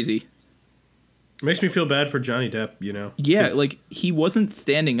 she's crazy. Makes me feel bad for Johnny Depp, you know. Yeah, 'Cause- like he wasn't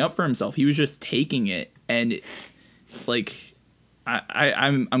standing up for himself. He was just taking it, and like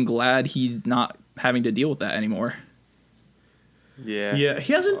I'm glad he's not having to deal with that anymore. Yeah. Yeah,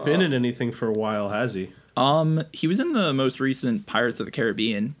 he hasn't been in anything for a while, has he? He was in the most recent Pirates of the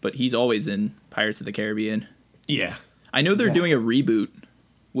Caribbean, but he's always in Pirates of the Caribbean. Yeah. I know they're doing a reboot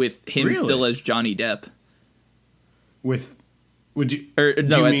with him Really? still as Johnny Depp. Would you As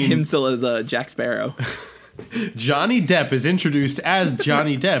mean- him still as Jack Sparrow. Johnny Depp is introduced as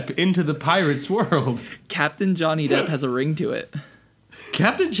Johnny Depp into the pirates world. Captain Johnny Depp has a ring to it.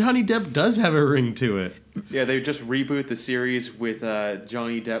 Captain Johnny Depp does have a ring to it. Yeah, they just reboot the series with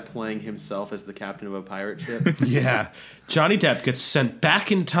Johnny Depp playing himself as the captain of a pirate ship. Yeah. Johnny Depp gets sent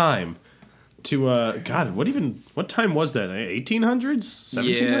back in time to, God, what time was that? 1800s?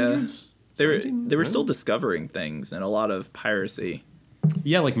 1700s? They were still discovering things and a lot of piracy.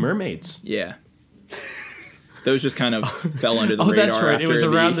 Yeah, like mermaids. Yeah. Those just kind of fell under the radar that's right. after It was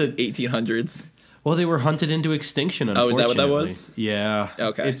around the 1800s. Well, they were hunted into extinction, Oh, is unfortunately. that what that was? Yeah.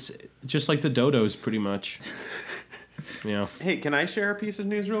 Okay. It's just like the dodos, pretty much. Yeah. Hey, can I share a piece of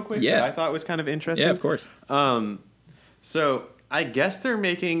news real quick? Yeah. That I thought was kind of interesting. Yeah, of course. So I guess they're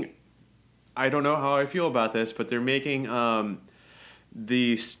making. I don't know how I feel about this, but they're making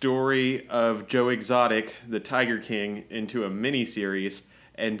the story of Joe Exotic, the Tiger King, into a miniseries,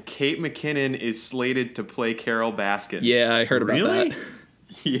 and Kate McKinnon is slated to play Carol Baskin. Yeah, I heard about Really? that.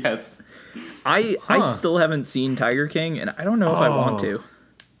 Yes. I still haven't seen Tiger King, and I don't know if I want to.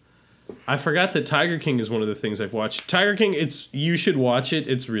 I forgot that Tiger King is one of the things I've watched. Tiger King, you should watch it.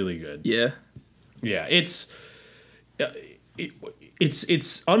 It's really good. Yeah. Yeah, it's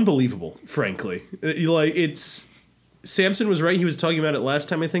unbelievable, frankly. Samson was right. He was talking about it last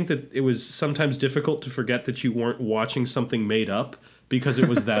time. I think that it was sometimes difficult to forget that you weren't watching something made up because it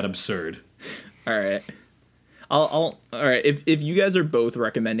was that absurd. All right. All right. If you guys are both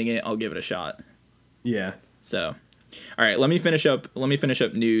recommending it, I'll give it a shot. Yeah. So, all right. Let me finish up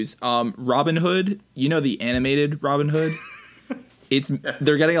news. Robin Hood. You know the animated Robin Hood.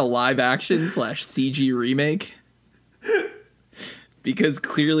 They're getting a live action / CG remake. Because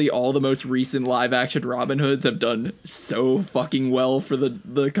clearly all the most recent live action Robin Hoods have done so fucking well for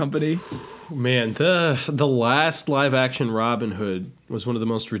the company. Man, the last live action Robin Hood was one of the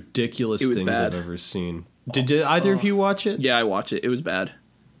most ridiculous things bad. I've ever seen. Did either of you watch it? Yeah, I watched it. It was bad.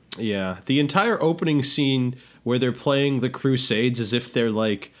 Yeah. The entire opening scene where they're playing the Crusades as if they're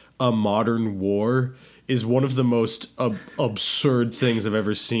like a modern war is one of the most absurd things I've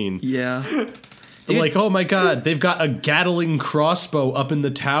ever seen. Yeah. Like, oh my god, they've got a Gatling crossbow up in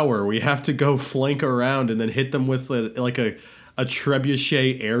the tower. We have to go flank around and then hit them with a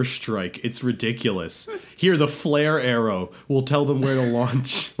trebuchet airstrike. It's ridiculous. Here, the flare arrow. We'll tell them where to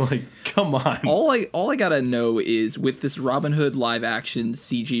launch. Like, come on. All I gotta know is with this Robin Hood live action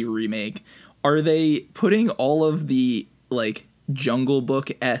CG remake, are they putting all of the like Jungle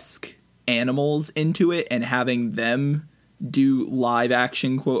Book-esque animals into it and having them do live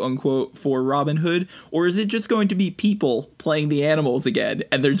action quote unquote for Robin Hood, or is it just going to be people playing the animals again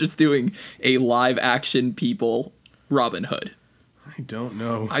and they're just doing a live action people Robin Hood? I don't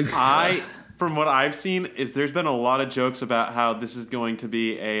know. I from what I've seen is there's been a lot of jokes about how this is going to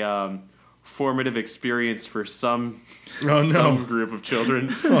be a formative experience for some group of children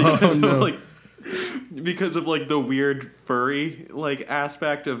because of like the weird furry like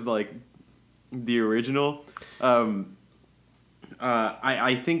aspect of like the original.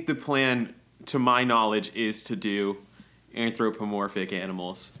 I think the plan, to my knowledge, is to do anthropomorphic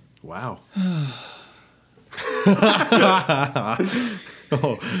animals. Wow.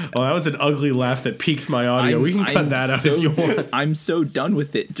 Oh, that was an ugly laugh that peaked my audio. We can cut that out if you want. I'm so done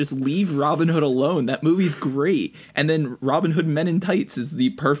with it. Just leave Robin Hood alone. That movie's great. And then Robin Hood Men in Tights is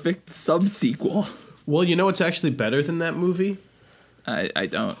the perfect sub-sequel. Well, you know what's actually better than that movie? I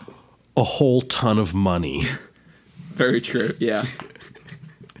don't. A whole ton of money. Very true, yeah.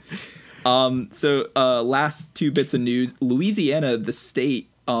 So last two bits of news. Louisiana, the state,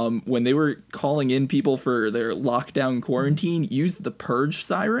 when they were calling in people for their lockdown quarantine, used the purge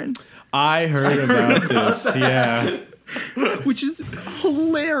siren. I heard about this, yeah. Which is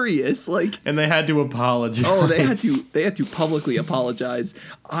hilarious. Like, and they had to apologize. Oh, they had to publicly apologize.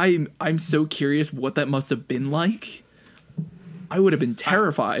 I'm so curious what that must have been like. I would have been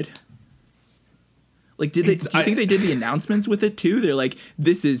terrified. Like, do you think they did the announcements with it too? They're like,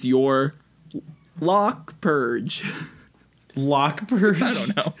 "This is your lock purge." Lock purge? I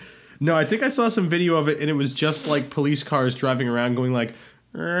don't know. No, I think I saw some video of it, and it was just like police cars driving around, going like.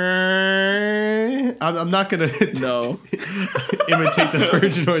 I'm not gonna no imitate the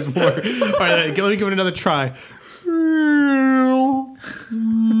purge noise more. All right, let me give it another try.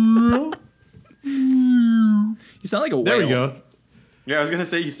 You sound like a whale. There we go. Yeah, I was gonna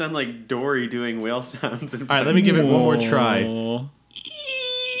say you sound like Dory doing whale sounds. All right, let me give it one more try.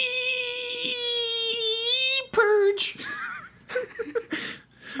 Purge.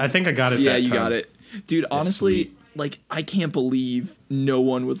 I think I got it. Yeah, that you time. got it, dude. Honestly, sweet. like, I can't believe no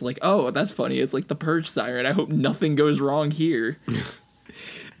one was like, "Oh, that's funny." It's like the purge siren. I hope nothing goes wrong here.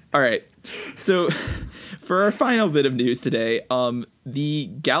 All right, so for our final bit of news today,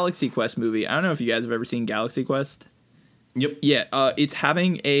 the Galaxy Quest movie. I don't know if you guys have ever seen Galaxy Quest. Yep. Yeah, it's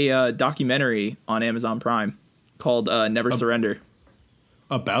having a documentary on Amazon Prime called Never Surrender.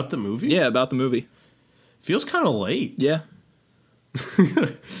 About the movie? Yeah, about the movie. Feels kind of late. Yeah.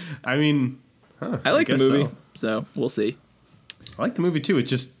 I mean, I like the guess movie, so. so we'll see. I like the movie too. It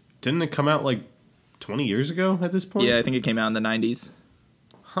just didn't it come out like 20 years ago at this point? Yeah, I think it came out in the 90s.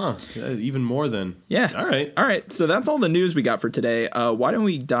 Huh. Even more than. Yeah. All right. All right, so that's all the news we got for today. Why don't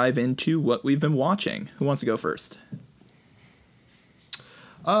we dive into what we've been watching? Who wants to go first?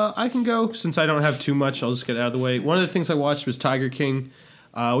 I can go since I don't have too much. I'll just get it out of the way. One of the things I watched was Tiger King.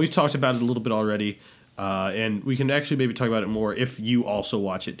 We've talked about it a little bit already, and we can actually maybe talk about it more if you also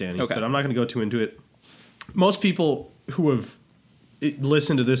watch it, Danny. Okay. But I'm not going to go too into it. Most people who have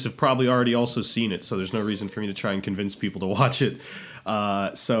listened to this have probably already also seen it, so there's no reason for me to try and convince people to watch it.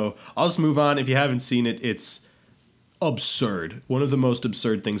 So I'll just move on. If you haven't seen it, it's absurd. One of the most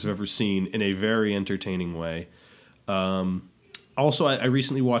absurd things I've ever seen in a very entertaining way. Also, I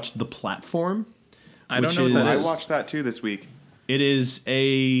recently watched The Platform. I don't which know what that I is. watched that too this week. It is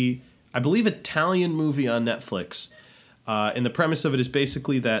I believe, Italian movie on Netflix. And the premise of it is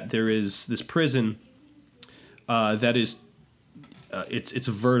basically that there is this prison that is, it's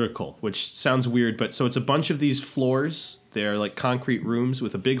vertical, which sounds weird, but so it's a bunch of these floors. They're like concrete rooms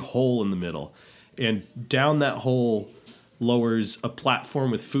with a big hole in the middle. And down that hole lowers a platform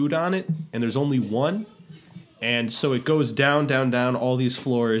with food on it, and there's only one. And so it goes down, down, down all these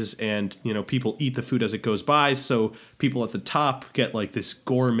floors, and people eat the food as it goes by. So people at the top get like this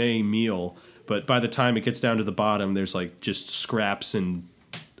gourmet meal, but by the time it gets down to the bottom, there's like just scraps and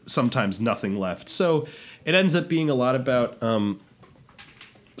sometimes nothing left. So it ends up being a lot about.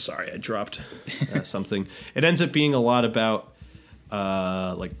 Sorry, I dropped something. It ends up being a lot about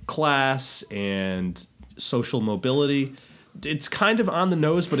like class and social mobility. It's kind of on the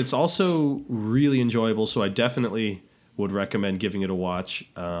nose, but it's also really enjoyable. So I definitely would recommend giving it a watch,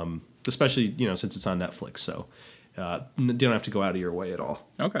 especially since it's on Netflix. So you don't have to go out of your way at all.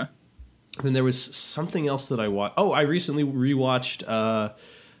 Okay. Then there was something else that I watched. Oh, I recently rewatched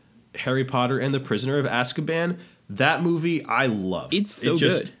Harry Potter and the Prisoner of Azkaban. That movie I love. It's so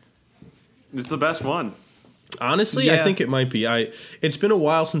good. It's the best one. Honestly, I Yeah. think it might be. It's been a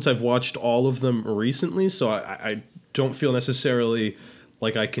while since I've watched all of them recently, so I don't feel necessarily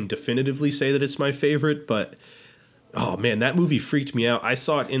like I can definitively say that it's my favorite, but oh man, that movie freaked me out. I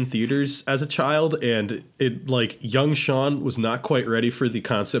saw it in theaters as a child, and young Sean was not quite ready for the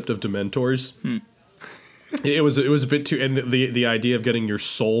concept of Dementors. It was a bit too, and the idea of getting your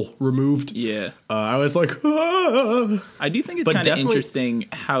soul removed. Yeah. I was like, ah! I do think it's But kind of definitely- interesting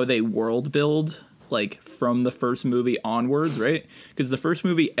how they world build, like, from the first movie onwards, right? Because the first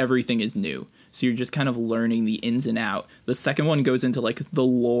movie, everything is new. So you're just kind of learning the ins and out. The second one goes into, like, the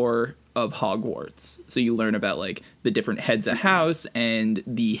lore of Hogwarts. So you learn about, like, the different heads of house and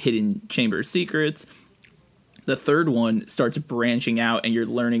the hidden chamber secrets. The third one starts branching out, and you're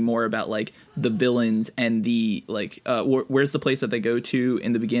learning more about, like, the villains and the, like, where's the place that they go to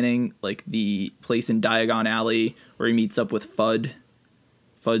in the beginning? Like, the place in Diagon Alley where he meets up with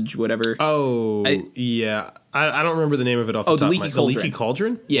Fudge, whatever. Oh, yeah. I don't remember the name of it off the Oh, the top of Leaky my head. Cauldron. The Leaky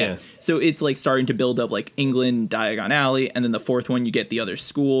Cauldron? Yeah. So it's, like, starting to build up, like, England, Diagon Alley, and then the fourth one, you get the other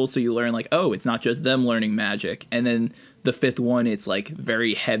school, so you learn, like, oh, it's not just them learning magic. And then the fifth one, it's, like,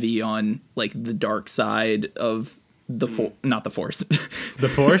 very heavy on, like, the dark side of not the Force. The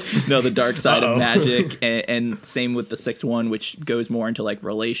Force? No, the dark side Uh-oh. of magic, and same with the sixth one, which goes more into like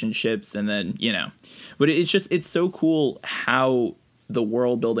relationships, and then but it's so cool how the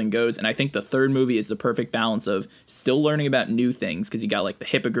world building goes, and I think the third movie is the perfect balance of still learning about new things because you got like the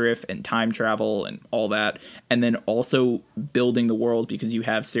hippogriff and time travel and all that, and then also building the world because you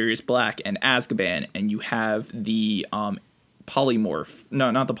have Sirius Black and Azkaban, and you have the polymorph.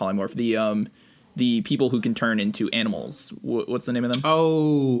 No, not the polymorph. The people who can turn into animals. What's the name of them?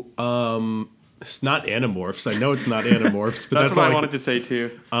 Oh, it's not Animorphs. I know it's not Animorphs, but That's what I all wanted to say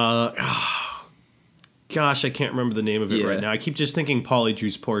too. Gosh, I can't remember the name of it Yeah. right now. I keep just thinking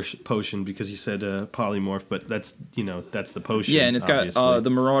Polyjuice potion because you said polymorph, but that's the potion. Yeah, and it's got obviously. the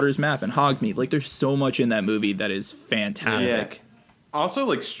Marauders map and Hogsmeade. Like, there's so much in that movie that is fantastic. Also,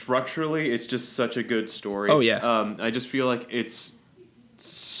 like structurally, it's just such a good story. Oh, yeah. I just feel like it's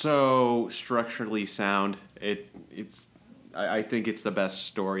so structurally sound. I think it's the best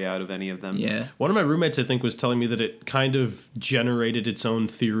story out of any of them. Yeah. One of my roommates, I think, was telling me that it kind of generated its own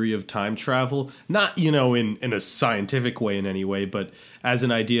theory of time travel. Not, in a scientific way in any way, but as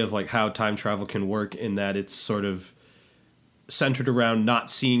an idea of like how time travel can work, in that it's sort of centered around not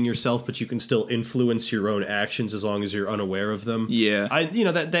seeing yourself, but you can still influence your own actions as long as you're unaware of them. Yeah.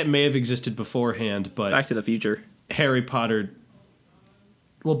 That may have existed beforehand, but Back to the Future. Harry Potter.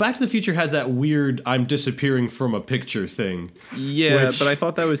 Well, Back to the Future had that weird "I'm disappearing from a picture" thing. Yeah, but I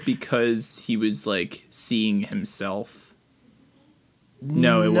thought that was because he was like seeing himself.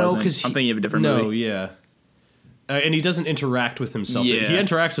 No, it wasn't. I'm thinking of a different movie. No, yeah. And he doesn't interact with himself. Yeah. He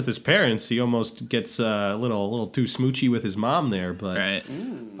interacts with his parents. He almost gets a little too smoochy with his mom there, but Right.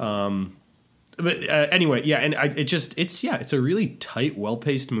 But anyway, yeah, and it's a really tight,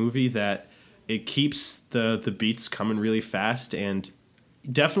 well-paced movie that it keeps the beats coming really fast, and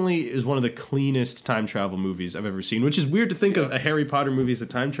definitely is one of the cleanest time travel movies I've ever seen. Which is weird to think of a Harry Potter movie as a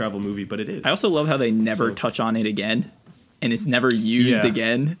time travel movie, but it is. I also love how they never touch on it again, and it's never used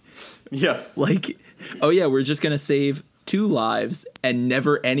again. Yeah. Like, oh yeah, we're just gonna save 2 lives and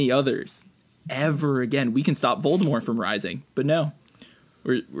never any others ever again. We can stop Voldemort from rising, but no,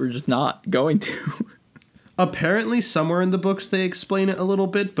 we're just not going to. Apparently, somewhere in the books they explain it a little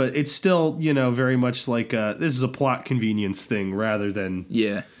bit, but it's still, very much like this is a plot convenience thing rather than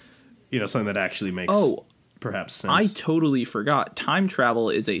something that actually makes perhaps sense. I totally forgot. Time travel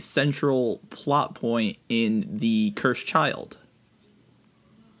is a central plot point in The Cursed Child.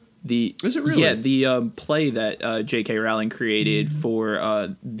 Is it really? Yeah, the play that J.K. Rowling created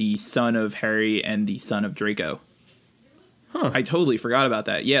for the son of Harry and the son of Draco. Huh. I totally forgot about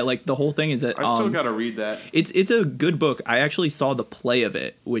that. Yeah, like the whole thing is that I still gotta read that. It's a good book. I actually saw the play of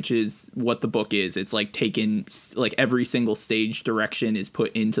it, which is what the book is. It's like taken, like every single stage direction is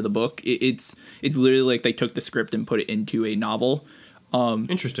put into the book. It's literally like they took the script and put it into a novel.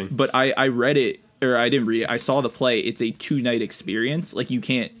 Interesting. But I read it, or I didn't read it. I saw the play. It's a 2-night experience. Like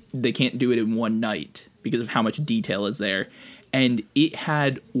they can't do it in one night because of how much detail is there. And it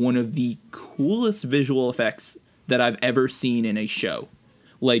had one of the coolest visual effects that I've ever seen in a show.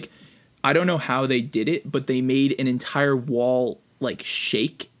 Like, I don't know how they did it, but they made an entire wall like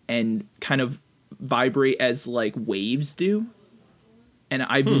shake and kind of vibrate as like waves do. And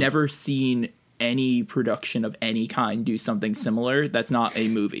I've never seen any production of any kind do something similar that's not a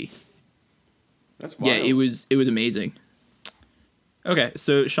movie. That's wild. Yeah, it was amazing. Okay,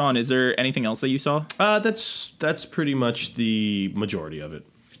 so Sean, is there anything else that you saw? That's pretty much the majority of it.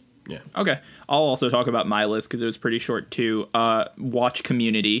 Yeah. Okay. I'll also talk about my list because it was pretty short too. Watch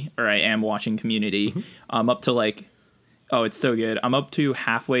Community, or I am watching Community. I'm up to it's so good. I'm up to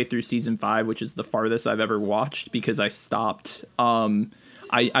halfway through season 5, which is the farthest I've ever watched because I stopped.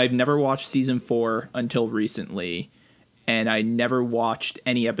 I've never watched season 4 until recently, and I never watched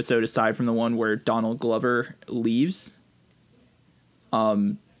any episode aside from the one where Donald Glover leaves.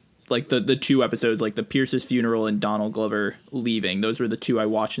 Like the 2 episodes, like the Pierce's funeral and Donald Glover leaving. Those were the 2 I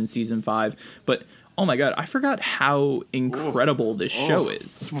watched in season 5. But oh my god, I forgot how incredible this show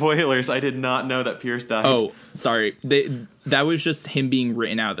is. Spoilers! I did not know that Pierce died. Oh, sorry. That was just him being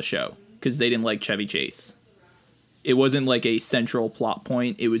written out of the show because they didn't like Chevy Chase. It wasn't like a central plot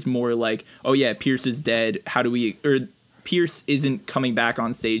point. It was more like, oh yeah, Pierce is dead. Pierce isn't coming back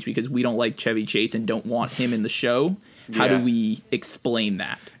on stage because we don't like Chevy Chase and don't want him in the show. How do we explain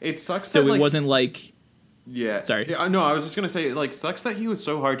that? It sucks. So that, it wasn't like. Yeah. Sorry. Yeah, no, I was just gonna say, it like sucks that he was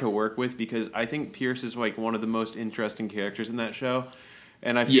so hard to work with because I think Pierce is like one of the most interesting characters in that show,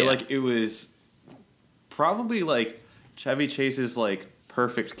 and I feel like it was probably like Chevy Chase's like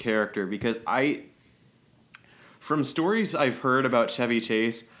perfect character because from stories I've heard about Chevy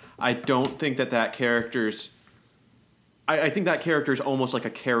Chase, I don't think that character's. I think that character is almost like a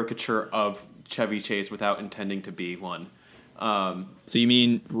caricature of Chevy Chase without intending to be one. So you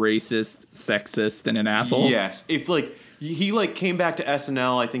mean racist, sexist, and an asshole? Yes. If like he like came back to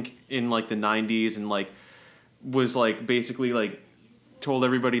SNL, I think in like the 90s and like was like basically like told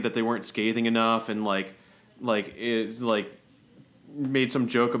everybody that they weren't scathing enough and like is like made some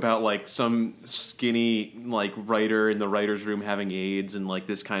joke about like some skinny like writer in the writer's room having AIDS and like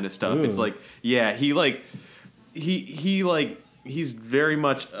this kind of stuff. Ooh. It's like he's very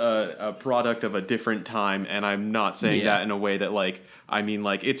much a product of a different time, and I'm not saying that in a way that like I mean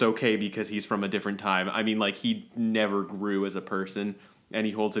like it's okay because he's from a different time. I mean like he never grew as a person, and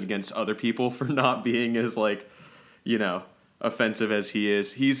he holds it against other people for not being as like offensive as he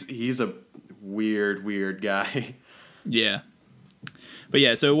is. He's a weird guy. Yeah. But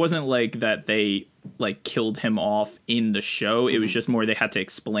yeah, so it wasn't like that they like killed him off in the show. It was just more they had to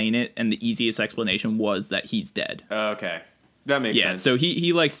explain it, and the easiest explanation was that he's dead. Okay. That makes sense. So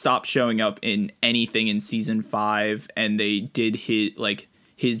he like stopped showing up in anything in season 5, and they did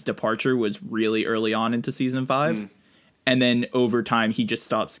his departure was really early on into season 5. And then over time he just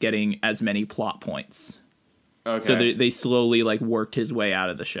stops getting as many plot points. Okay. So they slowly like worked his way out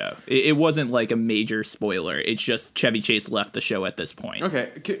of the show. It wasn't like a major spoiler. It's just Chevy Chase left the show at this point. Okay.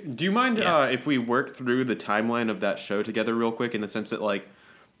 Do you mind Yeah. if we work through the timeline of that show together real quick, in the sense that, like,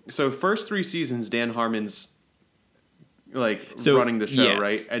 so first 3 seasons, Dan Harmon's like running the show, yes.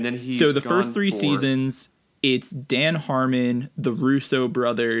 right? And then he's so the gone first 3 for- seasons, it's Dan Harmon, the Russo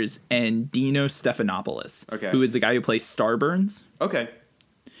brothers, and Dino Stephanopoulos, Okay. who is the guy who plays Starburns. Okay.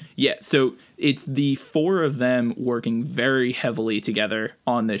 Yeah, so it's the 4 of them working very heavily together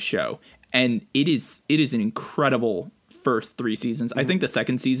on this show, and it is an incredible first 3 seasons. I think the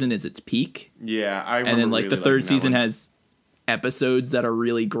second season is its peak, Yeah, I remember. and then like really the third liking that season one. has episodes that are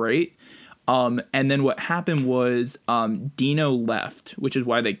really great. And then what happened was Dino left, which is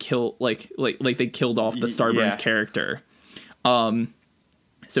why they killed they killed off the Starburns Yeah. character.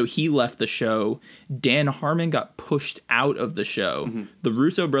 So he left the show. Dan Harmon got pushed out of the show. Mm-hmm. The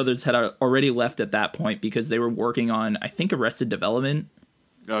Russo brothers had already left at that point because they were working on, I think, Arrested Development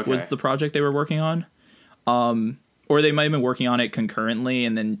Okay. was the project they were working on. Or they might have been working on it concurrently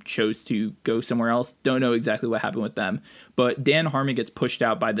and then chose to go somewhere else. Don't know exactly what happened with them. But Dan Harmon gets pushed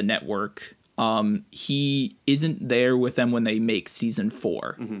out by the network. He isn't there with them when they make season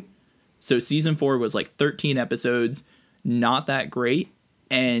 4. Mm-hmm. So season 4 was like 13 episodes, not that great.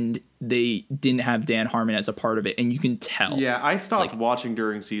 And they didn't have Dan Harmon as a part of it. And you can tell. Yeah, I stopped Like- watching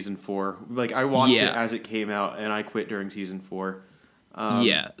during season 4. Like, I watched Yeah. it as it came out, and I quit during season 4.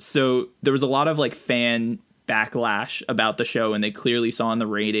 Yeah. So there was a lot of like fan backlash about the show, and they clearly saw in the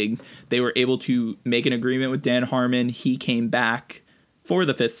ratings. They were able to make an agreement with Dan Harmon. He came back for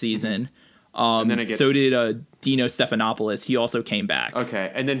the 5th season. And then it gets- So did Dino Stephanopoulos. He also came back. Okay,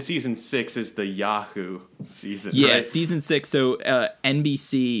 and then season 6 is the Yahoo season. Yeah, right? season 6. So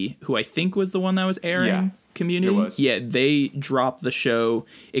NBC, who I think was the one that was airing Yeah, Community. it was. Yeah, they dropped the show.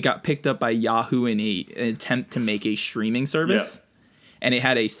 It got picked up by Yahoo in an attempt to make a streaming service. And it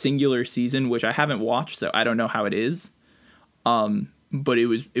had a singular season, which I haven't watched, so I don't know how it is. But it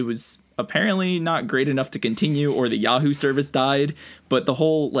was apparently not great enough to continue, or the Yahoo service died. But the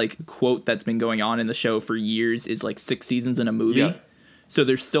whole like quote that's been going on in the show for years is like 6 seasons in a movie. Yeah. So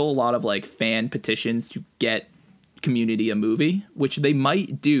there's still a lot of like fan petitions to get Community a movie, which they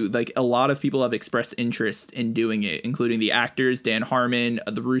might do. Like a lot of people have expressed interest in doing it, including the actors, Dan Harmon,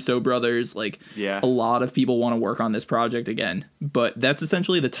 the Russo brothers. Like Yeah. a lot of people want to work on this project again. But that's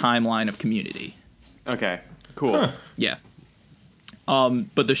essentially the timeline of Community. Okay, cool. Yeah.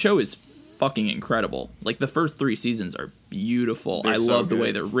 But the show is fucking incredible. Like the first 3 seasons are beautiful. They're I so love the way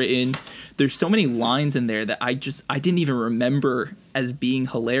good. they're written. There's so many lines in there that I didn't even remember as being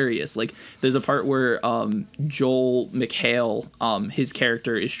hilarious. Like there's a part where Joel McHale, his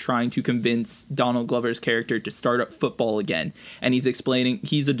character is trying to convince Donald Glover's character to start up football again, and he's explaining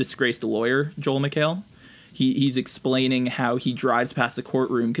he's a disgraced lawyer, Joel McHale. He's explaining how he drives past the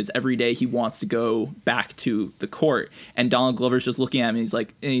courtroom because every day he wants to go back to the court. And Donald Glover's just looking at him. And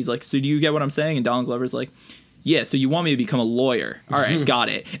he's like, so do you get what I'm saying? And Donald Glover's like, yeah, so you want me to become a lawyer. All right, got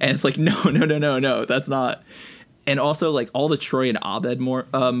it. And it's like, no, that's not. And also like all the Troy and Abed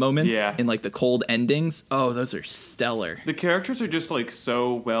moments Yeah. and like the cold endings. Oh, those are stellar. The characters are just like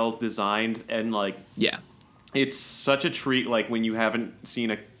so well designed, and like Yeah. it's such a treat. Like when you haven't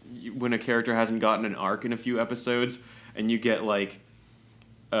seen when a character hasn't gotten an arc in a few episodes, and you get like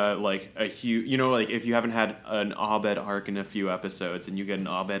a huge, like if you haven't had an Abed arc in a few episodes, and you get an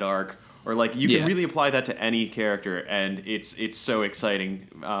Abed arc, or like you Yeah. can really apply that to any character, and it's so exciting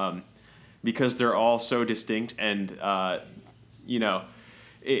because they're all so distinct, and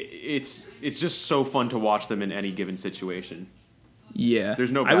it's just so fun to watch them in any given situation. Yeah,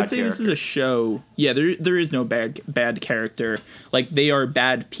 There's no I would bad say this is character. a show. Yeah, there is no bad character. Like they are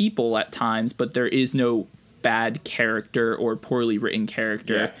bad people at times, but there is no bad character or poorly written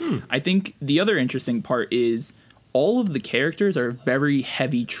character. Yeah. I think the other interesting part is all of the characters are very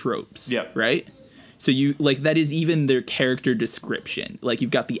heavy tropes. Yep. Right. So you like that is even their character description. Like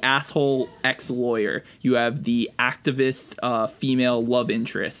you've got the asshole ex-lawyer, you have the activist female love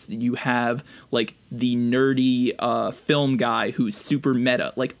interest, you have like the nerdy film guy who's super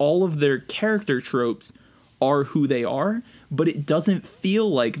meta. Like all of their character tropes are who they are, but it doesn't feel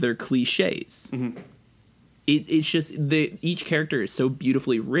like they're cliches. Mm-hmm. It's just each character is so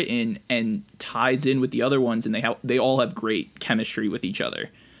beautifully written and ties in with the other ones, and they all have great chemistry with each other.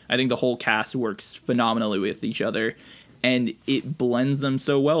 I think the whole cast works phenomenally with each other, and it blends them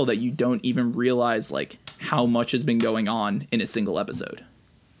so well that you don't even realize like how much has been going on in a single episode.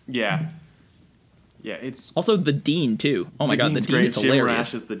 Yeah. Yeah, it's Also, the Dean too. Oh my god, the Dean's Dean great. is Jim hilarious.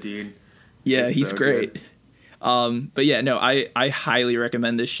 Rash is the Dean. Yeah, He's he's so great. good. But yeah, no, I highly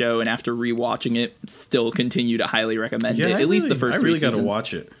recommend this show, and after rewatching it, still continue to highly recommend it. At least the first three seasons. I really got to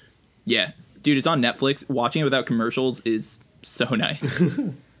watch it. Yeah, dude, it's on Netflix. Watching it without commercials is so nice.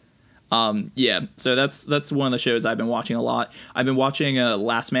 Yeah, so that's one of the shows I've been watching a lot. I've been watching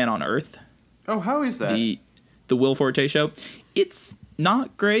Last Man on Earth. Oh, how is that? The Will Forte show. It's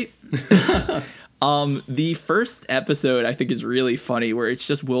not great. The first episode I think is really funny, where it's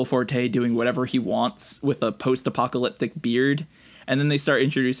just Will Forte doing whatever he wants with a post-apocalyptic beard, and then they start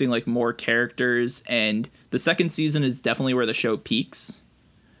introducing like more characters, and the second season is definitely where the show peaks.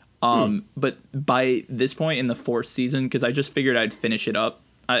 But by this point in the fourth season, because I just figured I'd finish it up,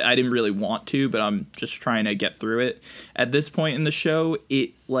 I didn't really want to, but I'm just trying to get through it. At this point in the show,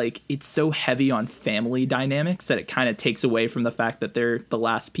 it's so heavy on family dynamics that it kind of takes away from the fact that they're the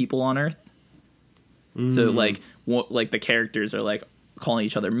last people on Earth. So like the characters are like calling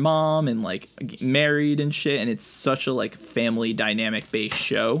each other mom and like married and shit, and it's such a like family dynamic based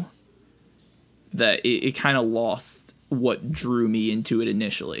show that it kind of lost what drew me into it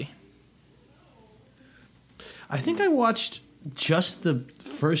initially. I think I watched just the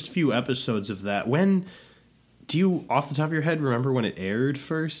first few episodes of that. When do you, off the top of your head, remember when it aired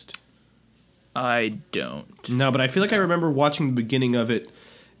first? I don't. No, but I feel like I remember watching the beginning of it,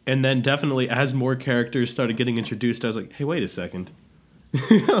 and then definitely as more characters started getting introduced, I was like, hey, wait a second.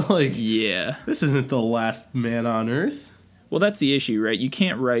 Like, yeah, this isn't the last man on Earth. Well, that's the issue, right? You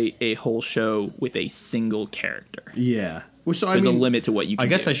can't write a whole show with a single character. Yeah. Well, so, There's a limit to what you can I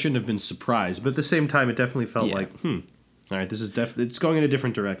guess do. I shouldn't have been surprised, but at the same time, it definitely felt like, all right, this is it's going in a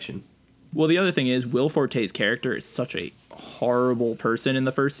different direction. Well, the other thing is Will Forte's character is such a horrible person in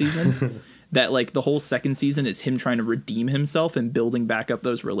the first season that like the whole second season is him trying to redeem himself and building back up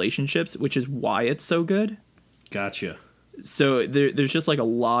those relationships, which is why it's so good. Gotcha. So there's just like a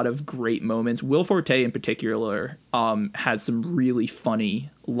lot of great moments. Will Forte in particular has some really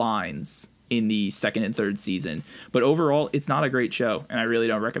funny lines in the second and third season. But overall, it's not a great show, and I really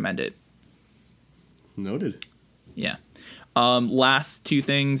don't recommend it. Noted. Yeah. Last two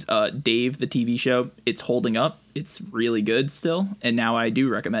things, Dave, the TV show, it's holding up. It's really good still, and now I do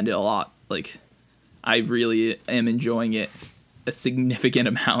recommend it a lot. Like, I really am enjoying it a significant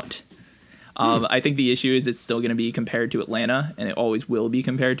amount. I think the issue is it's still going to be compared to Atlanta, and it always will be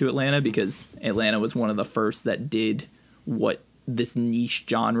compared to Atlanta because Atlanta was one of the first that did what this niche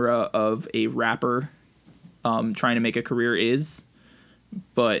genre of a rapper trying to make a career is.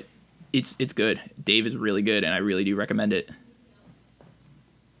 But it's good. Dave is really good, and I really do recommend it.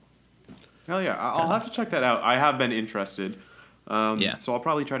 Hell yeah, I'll have to check that out. I have been interested. Yeah. So I'll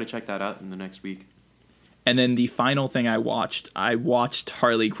probably try to check that out in the next week. And then the final thing I watched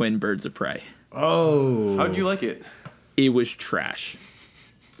Harley Quinn Birds of Prey. Oh. How'd you like it? It was trash.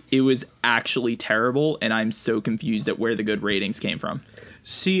 It was actually terrible, and I'm so confused at where the good ratings came from.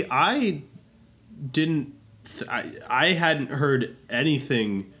 See, I didn't... I hadn't heard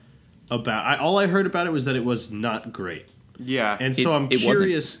anything about... all I heard about it was that it was not great. Yeah. And so I'm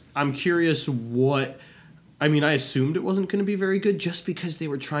curious... I'm curious what... I mean, I assumed it wasn't going to be very good just because they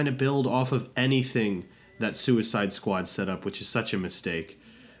were trying to build off of anything that Suicide Squad set up, which is such a mistake.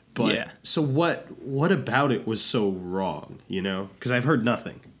 But yeah. So what about it was so wrong, you know? Because I've heard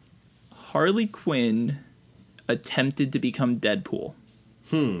nothing. Harley Quinn attempted to become Deadpool.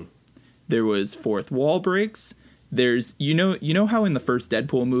 There was fourth wall breaks. There's you know how in the first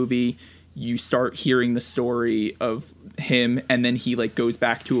Deadpool movie you start hearing the story of him and then he like goes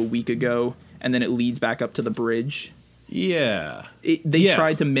back to a week ago and then it leads back up to the bridge. Yeah. They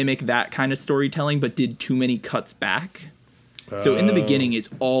tried to mimic that kind of storytelling but did too many cuts back. So in the beginning it's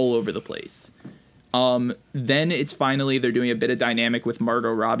all over the place. Then it's finally they're doing a bit of dynamic with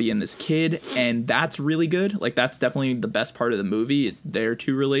Margot Robbie and this kid, and that's really good. Like that's definitely the best part of the movie is their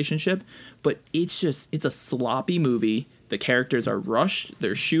two relationship. But it's a sloppy movie. The characters are rushed.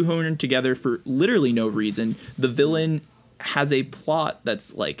 They're shoehorned together for literally no reason. The villain has a plot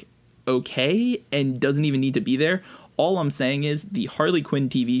that's like okay and doesn't even need to be there. All I'm saying is the Harley Quinn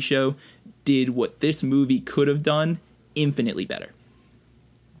TV show did what this movie could have done infinitely better.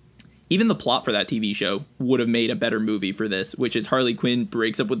 Even the plot for that TV show would have made a better movie for this, which is Harley Quinn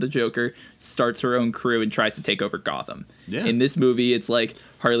breaks up with the Joker, starts her own crew, and tries to take over Gotham. Yeah. In this movie, it's like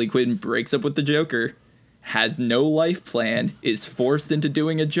Harley Quinn breaks up with the Joker, has no life plan, is forced into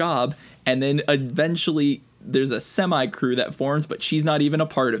doing a job, and then eventually there's a semi-crew that forms, but she's not even a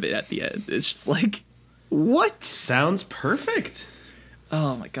part of it at the end. It's just like, what? Sounds perfect.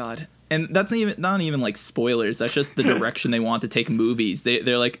 Oh my god. And that's not even like spoilers. That's just the direction they want to take movies.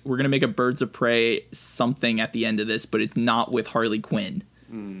 They're like, we're going to make a Birds of Prey something at the end of this, but it's not with Harley Quinn.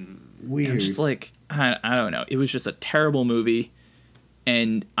 Weird. I'm just like, I don't know. It was just a terrible movie.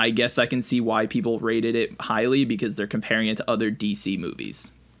 And I guess I can see why people rated it highly because they're comparing it to other DC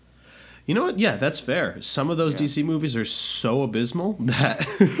movies. You know what? Yeah, that's fair. Some of those DC movies are so abysmal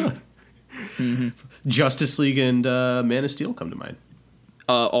that Justice League and Man of Steel come to mind.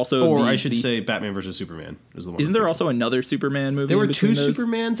 Also, or I should say Batman versus Superman is the one. Isn't there also another Superman movie? There were two those?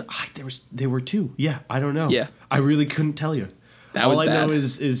 Supermans. There were two. Yeah, I don't know. Yeah, I really couldn't tell you. All I know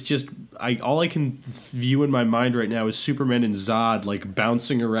is just all I can view in my mind right now is Superman and Zod like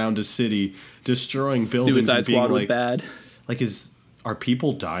bouncing around a city, destroying buildings. Suicide and being Squad was like, bad. Like, are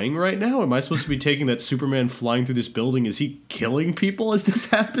people dying right now? Am I supposed to be taking that Superman flying through this building? Is he killing people as this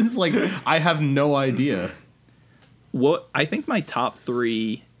happens? Like, I have no idea. What I think my top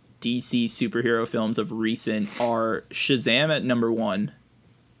 3 DC superhero films of recent are Shazam at number 1,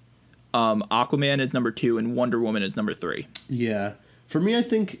 Aquaman is number 2, and Wonder Woman is number 3. Yeah. For me, I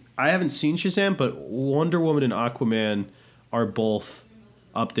think I haven't seen Shazam, but Wonder Woman and Aquaman are both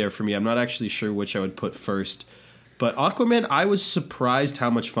up there for me. I'm not actually sure which I would put first. But Aquaman, I was surprised how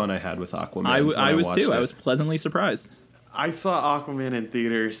much fun I had with Aquaman. I was too. I was pleasantly surprised. I saw Aquaman in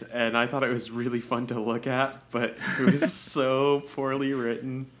theaters, and I thought it was really fun to look at, but it was so poorly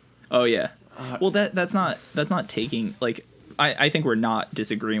written. Oh yeah. Well, that's not taking like I think we're not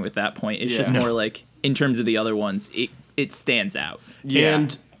disagreeing with that point. It's just more like in terms of the other ones, it stands out. Yeah.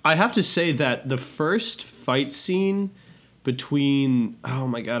 And I have to say that the first fight scene between oh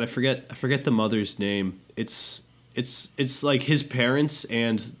my god, I forget the mother's name. It's like his parents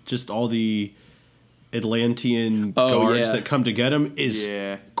and just all the Atlantean guards that come to get him is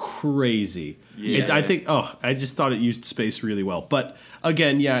crazy. Yeah. I think I just thought it used space really well. But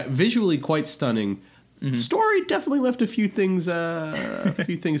again, visually quite stunning. Mm-hmm. Story definitely left a few things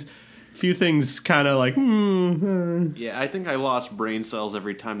kind of like Yeah, I think I lost brain cells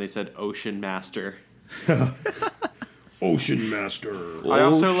every time they said Ocean Master. Ocean Master. I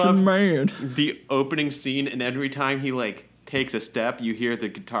also love man. The opening scene, and every time he like takes a step, you hear the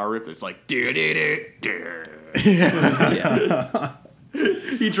guitar riff. It's like Yeah.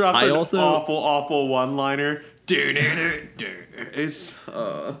 He drops awful one-liner. It's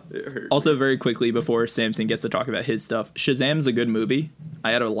it hurt. Also, very quickly before Samson gets to talk about his stuff, Shazam's a good movie.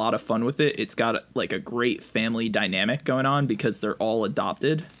 I had a lot of fun with it. It's got like a great family dynamic going on because they're all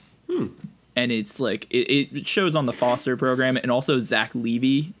adopted. And it's like it shows on the foster program, and also Zach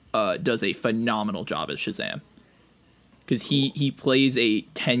Levy does a phenomenal job as Shazam because he plays a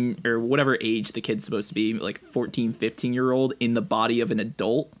 10 or whatever age the kid's supposed to be, like 14, 15-year-old in the body of an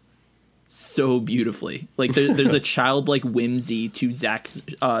adult so beautifully. Like there's a childlike whimsy to Zach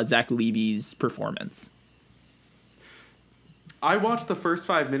Levy's performance. I watched the first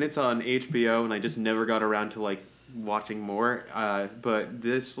 5 minutes on HBO, and I just never got around to like watching more. But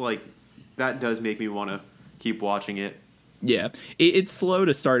this that does make me want to keep watching it. Yeah, it's slow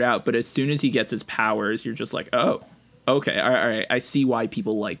to start out, but as soon as he gets his powers, you're just like, oh, okay, all right, I see why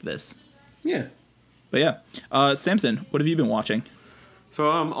people like this. Yeah. But yeah, Samson, what have you been watching? So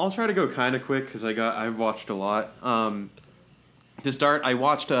I'll try to go kind of quick because I've watched a lot. To start, I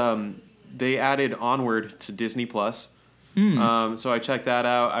watched they added Onward to Disney Plus. So I checked that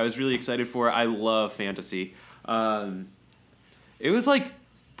out. I was really excited for it. I love fantasy. It was like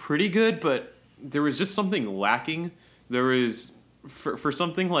pretty good, but there was just something lacking. There was for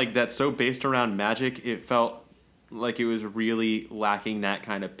something like that so based around magic, it felt like it was really lacking that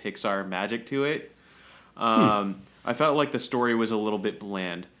kind of Pixar magic to it. I felt like the story was a little bit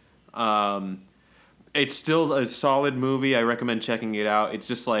bland. It's still a solid movie. I recommend checking it out. It's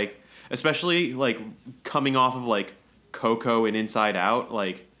just like, especially like coming off of like Coco and Inside Out,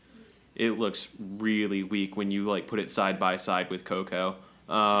 like it looks really weak when you like put it side by side with Coco.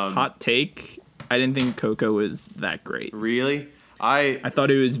 Hot take. I didn't think Coco was that great. Really? I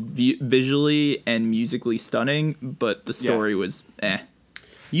thought it was visually and musically stunning, but the story was eh.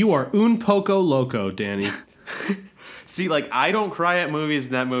 You are un poco loco, Danny. See, like, I don't cry at movies,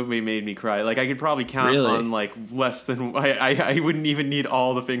 and that movie made me cry. Like, I could probably count on, like, less than... I wouldn't even need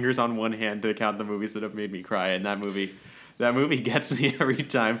all the fingers on one hand to count the movies that have made me cry, and that movie gets me every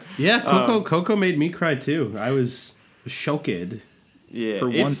time. Yeah, Coco made me cry, too. I was shocked. Yeah, For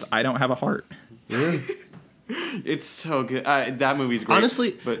once, I don't have a heart. Yeah. It's so good. That movie's great. Honestly,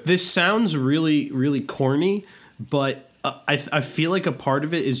 this sounds really, really corny, but I feel like a part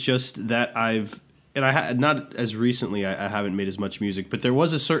of it is just that not as recently, I haven't made as much music, but there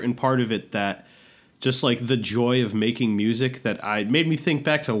was a certain part of it that just like the joy of making music that made me think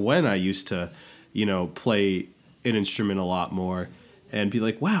back to when I used to, play an instrument a lot more and be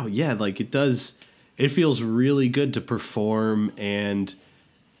like, wow, yeah, like it feels really good to perform and,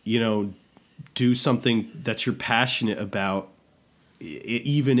 do something that you're passionate about,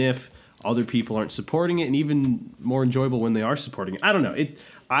 even if other people aren't supporting it, and even more enjoyable when they are supporting it. I don't know.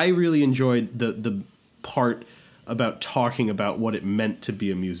 I really enjoyed the part about talking about what it meant to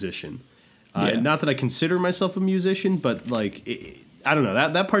be a musician. Not that I consider myself a musician, but like I don't know,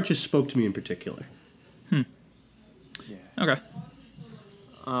 that part just spoke to me in particular. Yeah. Okay.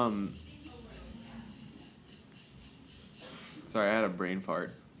 Sorry, I had a brain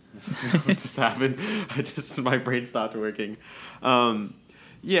fart. What just happened? My brain stopped working.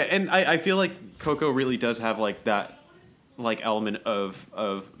 Yeah, and I feel like Coco really does have like that like element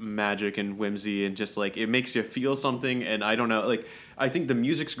of magic and whimsy, and just like it makes you feel something. And I don't know, like I think the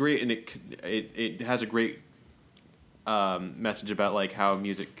music's great, and it has a great message about like how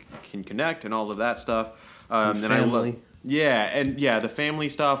music can connect and all of that stuff. And I love, the family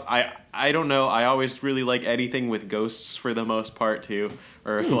stuff. I don't know. I always really like anything with ghosts for the most part too,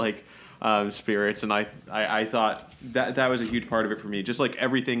 or like spirits, and I thought that was a huge part of it for me. Just like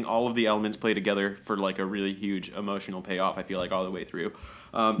everything, all of the elements play together for like a really huge emotional payoff. I feel like all the way through,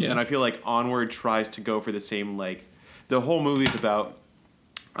 and I feel like Onward tries to go for the same. Like the whole movie's about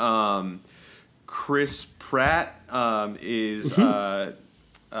Chris Pratt is Tom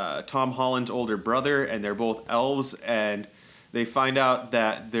Holland's older brother, and they're both elves, and they find out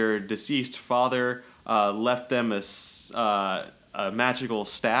that their deceased father left them a magical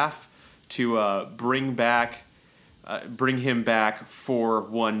staff to bring him back for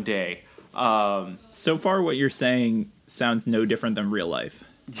one day. So far, what you're saying sounds no different than real life.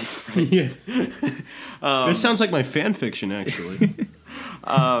 Yeah. This sounds like my fan fiction, actually.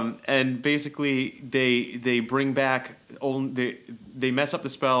 And basically, they bring back they mess up the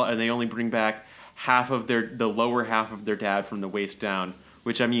spell, and they only bring back the lower half of their dad from the waist down.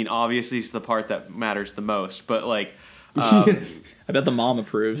 Which, I mean, obviously is the part that matters the most. But like, I bet the mom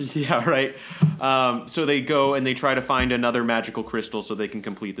approves. Yeah, right. So they go and they try to find another magical crystal so they can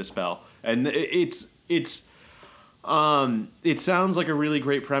complete the spell. And it sounds like a really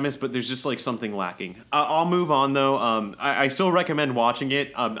great premise, but there's just like something lacking. I'll move on though. I still recommend watching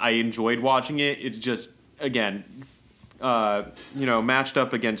it. I enjoyed watching it. It's just, again, matched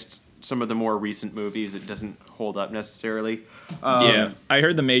up against some of the more recent movies, it doesn't hold up necessarily. I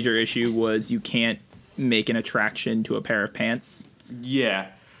heard the major issue was you can't make an attraction to a pair of pants. Yeah.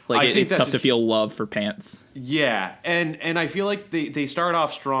 Like it's tough to feel love for pants. Yeah, and I feel like they start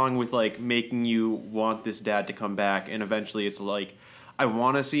off strong with like making you want this dad to come back, and eventually it's like I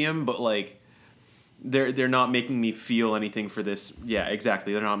want to see him, but like they're not making me feel anything for this. Yeah,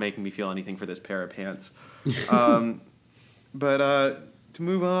 exactly. They're not making me feel anything for this pair of pants. But to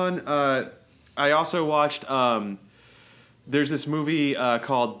move on, I also watched. There's this movie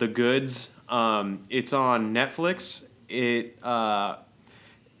called The Goods. It's on Netflix.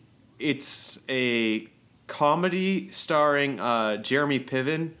 It's a comedy starring Jeremy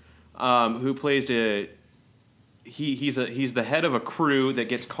Piven, who plays he's the head of a crew that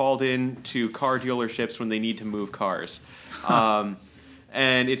gets called in to car dealerships when they need to move cars. And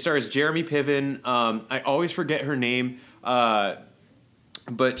it stars Jeremy Piven. I always forget her name,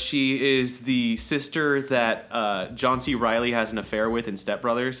 but she is the sister that John C. Reilly has an affair with in Step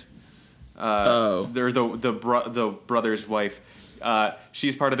Brothers. They're the brother's wife.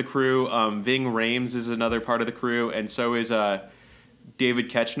 She's part of the crew. Ving Rhames is another part of the crew, and so is David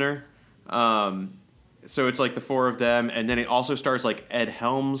Koechner. So it's like the four of them, and then it also stars like Ed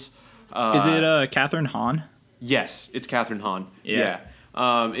Helms. Is it Catherine Hahn? Yes, it's Catherine Hahn. Yeah.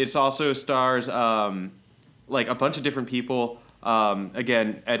 It also stars like a bunch of different people.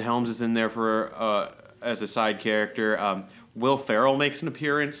 Again, Ed Helms is in there for as a side character. Will Ferrell makes an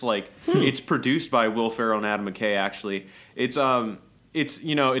appearance. Like it's produced by Will Ferrell and Adam McKay. Actually, it's a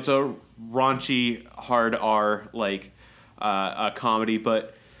raunchy, hard R like a comedy,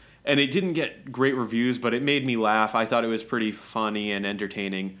 and it didn't get great reviews, but it made me laugh. I thought it was pretty funny and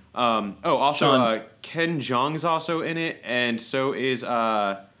entertaining. Also, Ken Jeong's also in it, and so is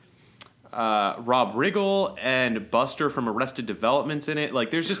Rob Riggle and Buster from Arrested Development's in it.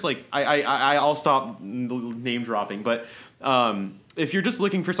 Like, there's just like I'll stop name dropping, but if you're just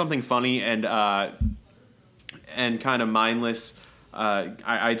looking for something funny and kind of mindless,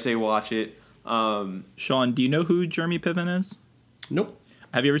 I'd say watch it. Sean, do you know who Jeremy Piven is? Nope.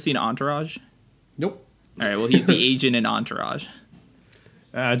 Have you ever seen Entourage? Nope. All right, well, he's the agent in Entourage.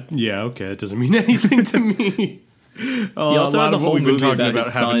 Yeah, okay. It doesn't mean anything to me. He also has a whole movie about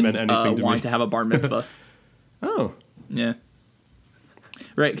his son wanting to have a bar mitzvah. Oh. Yeah.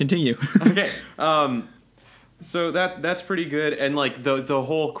 Right, continue. Okay. So that's pretty good, and like the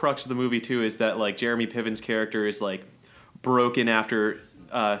whole crux of the movie too is that like Jeremy Piven's character is like broken after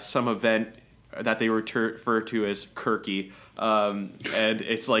some event that they refer to as Kirky. And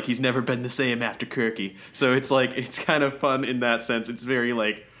it's like he's never been the same after Kirky. So it's like it's kind of fun in that sense. It's very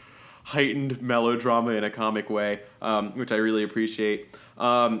like heightened melodrama in a comic way, which I really appreciate.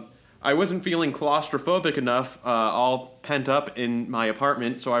 I wasn't feeling claustrophobic enough, all pent up in my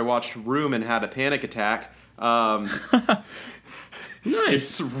apartment, so I watched Room and had a panic attack. Nice.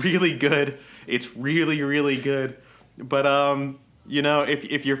 It's really good. It's really, really good. But,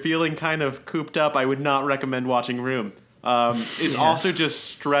 if you're feeling kind of cooped up, I would not recommend watching Room. It's also just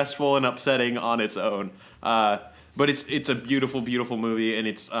stressful and upsetting on its own. But it's a beautiful, beautiful movie, and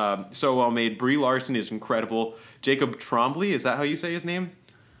it's so well made. Brie Larson is incredible. Jacob Tremblay, is that how you say his name?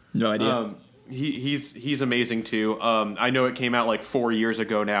 No idea. He's amazing too. I know it came out like 4 years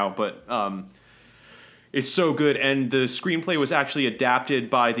ago now, but it's so good. And the screenplay was actually adapted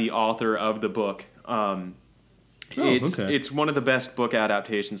by the author of the book. It's one of the best book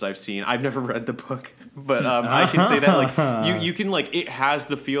adaptations I've seen. I've never read the book, but I can say that like you can like it has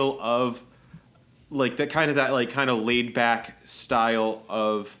the feel of like that kind of laid back style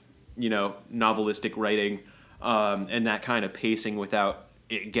of novelistic writing, and that kind of pacing without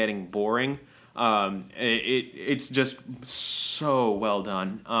it getting boring. It's just so well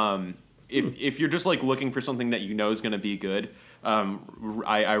done. If you're just like looking for something that you know is going to be good,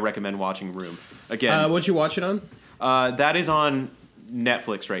 I recommend watching Room. Again, what'd you watch it on? That is on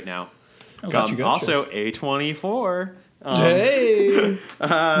Netflix right now. Gotcha. Also, A24. Hey,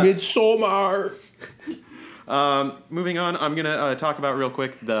 Midsommar. Moving on, I'm gonna talk about real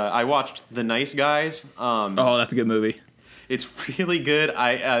quick. I watched The Nice Guys. Oh, that's a good movie. It's really good.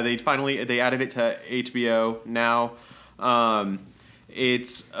 They added it to HBO now.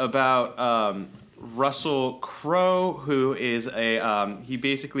 It's about Russell Crowe, who is he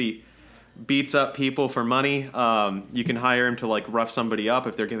basically beats up people for money. You can hire him to like rough somebody up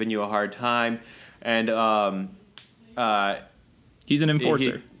if they're giving you a hard time, and he's an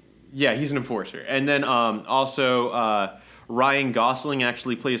enforcer. He's an enforcer. And then also Ryan Gosling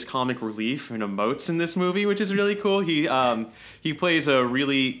actually plays comic relief and emotes in this movie, which is really cool. He plays a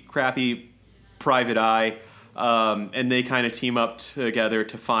really crappy private eye, and they kind of team up together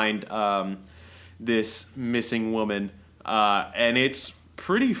to find this missing woman, and it's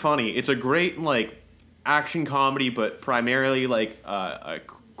pretty funny. It's a great like action comedy, but primarily like a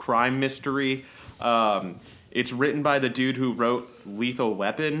crime mystery. It's written by the dude who wrote Lethal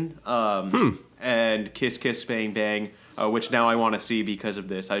Weapon and Kiss Kiss Bang Bang, which now I want to see because of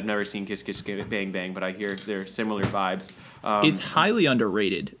this. I've never seen Kiss Kiss Bang Bang, but I hear they're similar vibes. It's highly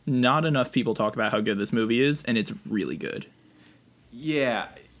underrated. Not enough people talk about how good this movie is, and it's really good. Yeah,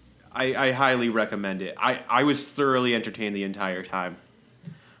 I highly recommend it. I was thoroughly entertained the entire time.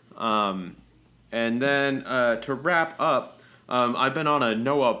 And then to wrap up, I've been on a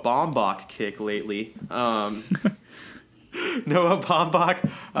Noah Baumbach kick lately. Noah Baumbach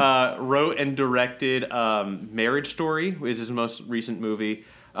wrote and directed Marriage Story, which is his most recent movie.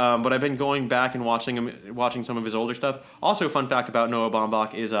 But I've been going back and watching some of his older stuff. Also, fun fact about Noah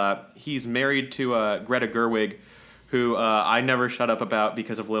Baumbach is he's married to Greta Gerwig, who I never shut up about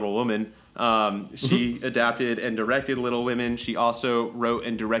because of Little Women. She adapted and directed Little Women. She also wrote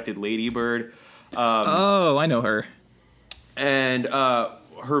and directed Lady Bird. I know her. And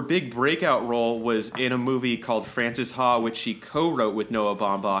her big breakout role was in a movie called Frances Ha, which she co-wrote with Noah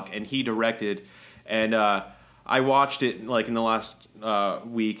Baumbach, and he directed. And I watched it like in the last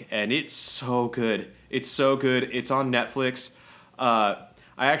week, and it's so good. It's so good. It's on Netflix. I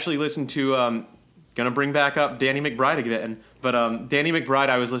actually listened to gonna bring back up Danny McBride again, but Danny McBride,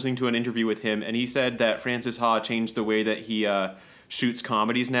 I was listening to an interview with him, and he said that Frances Ha changed the way that he shoots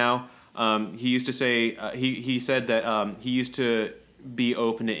comedies now. He used to say he said that he used to be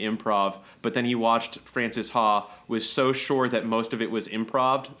open to improv, but then he watched Frances Ha, was so sure that most of it was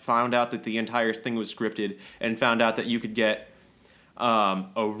improv, found out that the entire thing was scripted, and found out that you could get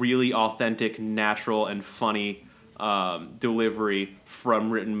a really authentic, natural, and funny delivery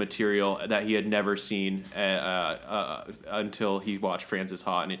from written material that he had never seen until he watched Frances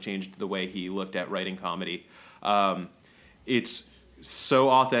Ha, and it changed the way he looked at writing comedy. It's so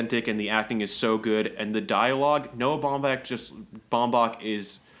authentic, and the acting is so good, and the dialogue. Noah Baumbach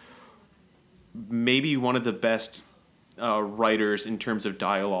is maybe one of the best writers in terms of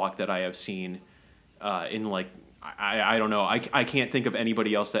dialogue that I have seen. In like, I don't know, I can't think of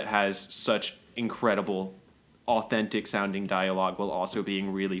anybody else that has such incredible, authentic sounding dialogue while also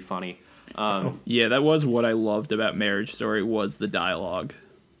being really funny. Yeah, that was what I loved about Marriage Story, was the dialogue.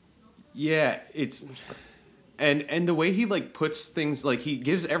 Yeah, it's. And the way he like puts things, like he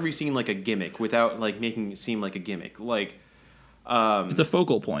gives every scene like a gimmick without like making it seem like a gimmick. Like it's a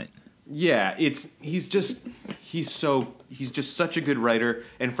focal point. Yeah, he's just such a good writer.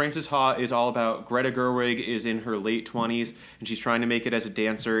 And Frances Ha is all about Greta Gerwig is in her late 20s and she's trying to make it as a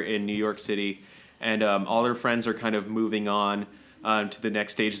dancer in New York City, and all her friends are kind of moving on to the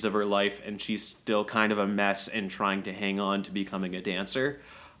next stages of her life, and she's still kind of a mess and trying to hang on to becoming a dancer.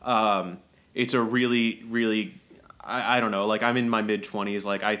 It's a really, really, I don't know, like I'm in my mid 20s,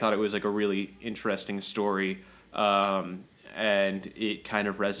 like I thought it was like a really interesting story. And it kind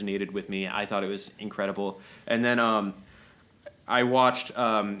of resonated with me. I thought it was incredible. And then I watched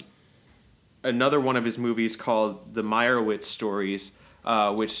another one of his movies called The Meyerowitz Stories,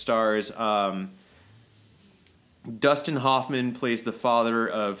 which stars Dustin Hoffman plays the father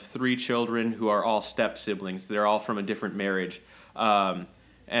of 3 children who are all step siblings. They're all from a different marriage. And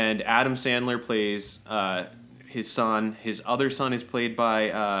Adam Sandler plays his son. His other son is played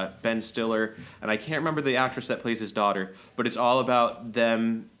by Ben Stiller, and I can't remember the actress that plays his daughter, but it's all about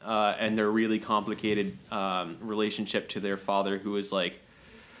them and their really complicated relationship to their father, who is like,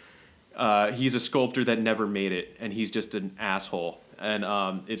 he's a sculptor that never made it, and he's just an asshole.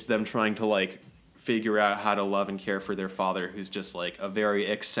 And it's them trying to like figure out how to love and care for their father, who's just like a very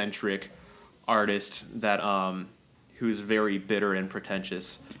eccentric artist that who's very bitter and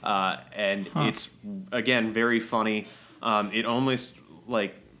pretentious, and it's again very funny. It almost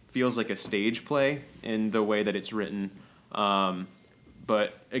like feels like a stage play in the way that it's written,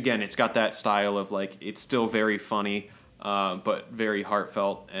 but again, it's got that style of like it's still very funny, but very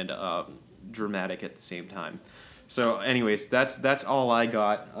heartfelt and dramatic at the same time. So, anyways, that's all I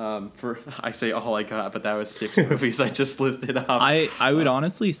got. I say all I got, but that was 6 movies I just listed off. I would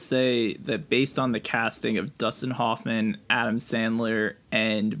honestly say that based on the casting of Dustin Hoffman, Adam Sandler,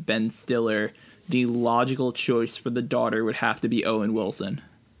 and Ben Stiller, the logical choice for the daughter would have to be Owen Wilson.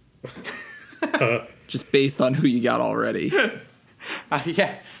 Just based on who you got already.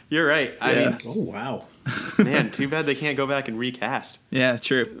 Yeah, you're right. I mean, Oh, wow. man, too bad they can't go back and recast. Yeah,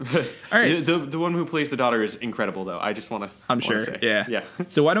 true. All right. The one who plays the daughter is incredible, though. I just want to. I'm sure. Say. Yeah. Yeah.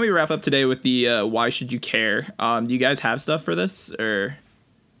 So why don't we wrap up today with the why should you care? Do you guys have stuff for this or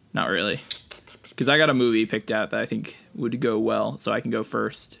not really? Because I got a movie picked out that I think would go well, so I can go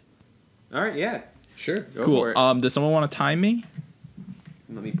first. All right. Yeah. Sure. Go Cool. for it. Does someone want to time me?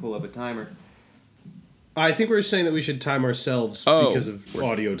 Let me pull up a timer. I think we're saying that we should time ourselves because of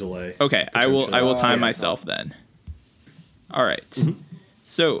audio delay. Okay, I will time yeah. myself then. All right.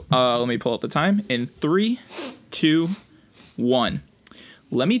 So let me pull up the time in 3, 2, 1.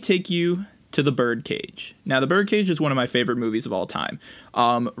 Let me take you to The Birdcage. Now, The Birdcage is one of my favorite movies of all time.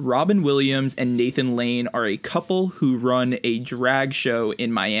 Robin Williams and Nathan Lane are a couple who run a drag show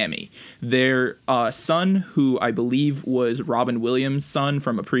in Miami. Their son, who I believe was Robin Williams' son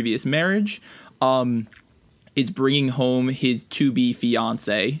from a previous marriage, is bringing home his to-be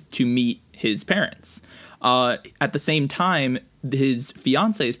fiance to meet his parents. At the same time, his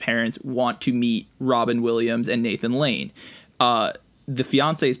fiance's parents want to meet Robin Williams and Nathan Lane. The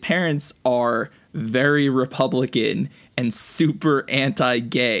fiance's parents are very Republican and super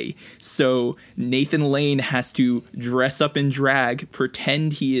anti-gay. So Nathan Lane has to dress up in drag,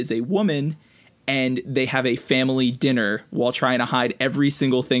 pretend he is a woman, and they have a family dinner while trying to hide every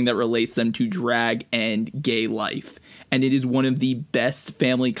single thing that relates them to drag and gay life. And it is one of the best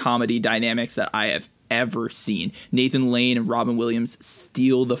family comedy dynamics that I have ever seen. Nathan Lane and Robin Williams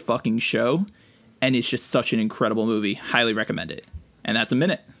steal the fucking show, and it's just such an incredible movie. Highly recommend it. And that's a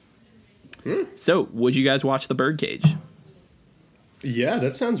minute. So, would you guys watch The Birdcage? Yeah,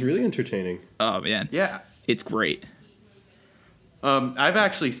 that sounds really entertaining. Oh, man. Yeah. It's great. I've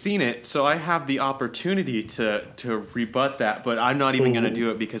actually seen it, so I have the opportunity to rebut that, but I'm not even going to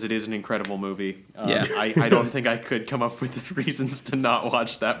do it because it is an incredible movie. Yeah. I don't think I could come up with reasons to not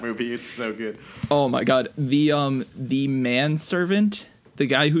watch that movie. It's so good. Oh, my God. The manservant, the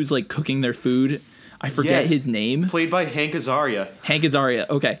guy who's, like, cooking their food, I forget his name. Played by Hank Azaria. Hank Azaria.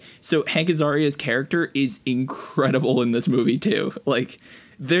 Okay. So Hank Azaria's character is incredible in this movie too. Like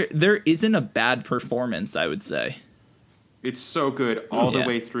there isn't a bad performance, I would say. It's so good all the Yeah.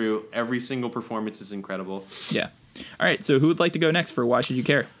 way through. Every single performance is incredible. Yeah. All right. So who would like to go next for Why Should You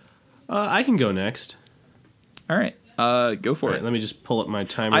Care? I can go next. All right. Go for All it. right, let me just pull up my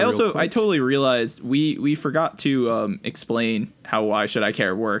timer. I real quick. totally realized we forgot to explain how Why Should I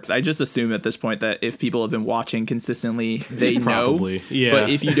Care works. I just assume at this point that if people have been watching consistently, they Probably, know. yeah. But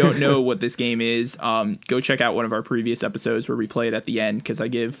if you don't know what this game is, go check out one of our previous episodes where we play it at the end because I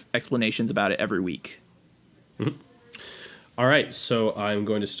give explanations about it every week. All right, so I'm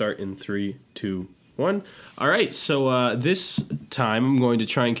going to start in 3, 2, One. All right. So this time I'm going to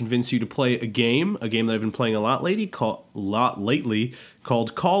try and convince you to play a game that I've been playing a lot lately,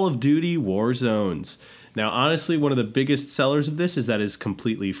 called Call of Duty Warzones. Now, honestly, one of the biggest sellers of this is that it's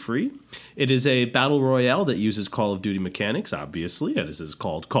completely free. It is a battle royale that uses Call of Duty mechanics, obviously. This is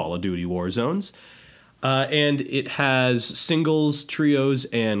called Call of Duty Warzones. And it has singles, trios,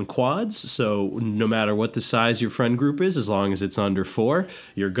 and quads. So no matter what the size your friend group is, as long as it's under 4,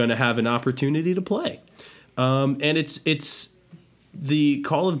 you're going to have an opportunity to play. And it's the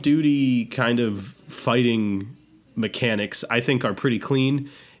Call of Duty kind of fighting mechanics, I think, are pretty clean.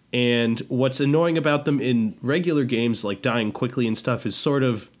 And what's annoying about them in regular games, like dying quickly and stuff, is sort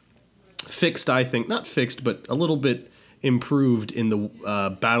of fixed, I think. Not fixed, but a little bit improved in the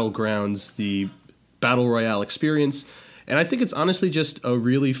Battlegrounds, the Battle Royale experience. And I think it's honestly just a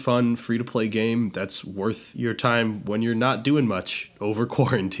really fun free-to-play game that's worth your time when you're not doing much over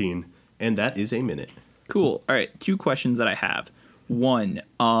quarantine. And that is a minute. Cool. All right, 2 questions that I have. 1,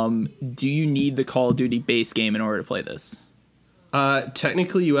 do you need the Call of Duty base game in order to play this?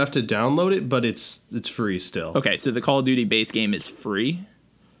 Technically, you have to download it, but it's free still. Okay, so the Call of Duty base game is free?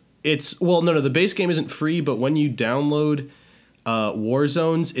 No, the base game isn't free, but when you download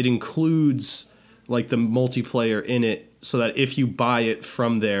Warzones, it includes like the multiplayer in it, so that if you buy it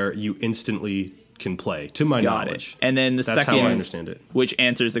from there, you instantly can play. To my knowledge, and then that's second, how I understand it. Which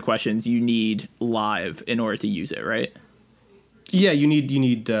answers the questions you need live in order to use it, right? Yeah, you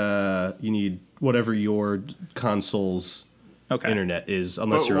need whatever your console's internet is,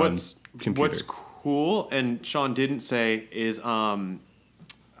 unless you're on computer. What's cool, and Sean didn't say, is sorry,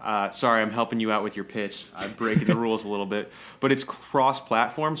 I'm helping you out with your pitch. I'm breaking the rules a little bit, but it's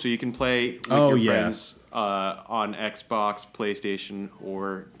cross-platform, so you can play with your friends on Xbox, PlayStation,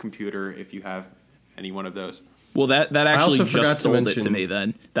 or computer if you have any one of those. Well, that actually just sold it to me.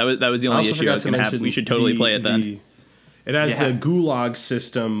 Then that was the only issue I was going to have. We should totally play it then. It has the Gulag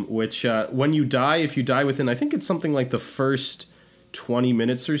system, which when you die, if you die within, I think it's something like the first 20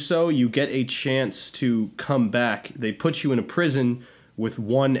 minutes or so, you get a chance to come back. They put you in a prison with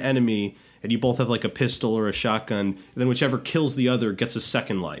one enemy, and you both have like a pistol or a shotgun, and then whichever kills the other gets a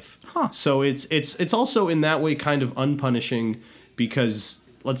second life. So it's also in that way kind of unpunishing, because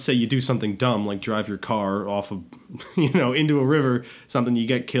let's say you do something dumb like drive your car off of into a river, something, you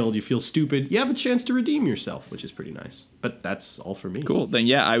get killed, you feel stupid, you have a chance to redeem yourself, which is pretty nice. But that's all for me. Cool.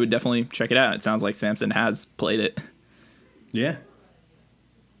 Then I would definitely check it out. It sounds like Samson has played it. Yeah.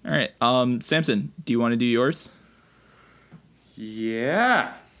 All right. Samson, do you want to do yours?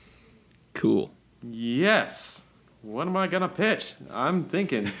 Yeah. Cool. Yes. What am I going to pitch? I'm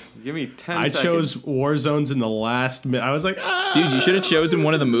thinking. Give me 10 seconds. I chose Warzones in the last minute. I was like, Dude, you should have chosen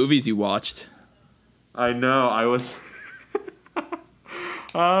one of the movies you watched. I know. I was...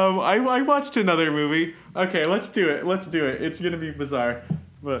 I watched another movie. Okay, let's do it. It's going to be bizarre,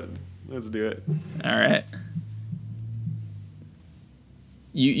 but let's do it. All right.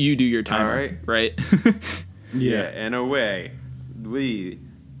 You do your timer, all right? Yeah, and away we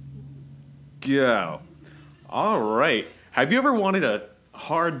go. All right. Have you ever wanted a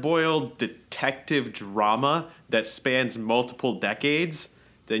hard-boiled detective drama that spans multiple decades?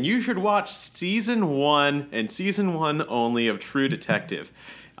 Then you should watch Season 1 and Season 1 only of True Detective.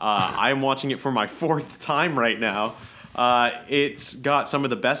 I'm watching it for my 4th time right now. It's got some of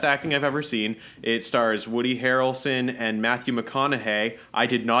the best acting I've ever seen. It stars Woody Harrelson and Matthew McConaughey. I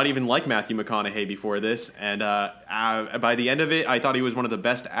did not even like Matthew McConaughey before this, and by the end of it, I thought he was one of the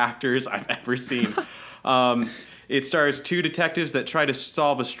best actors I've ever seen. It stars 2 detectives that try to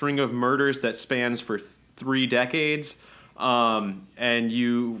solve a string of murders that spans for 3 decades. And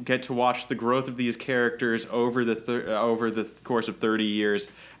you get to watch the growth of these characters over the course of 30 years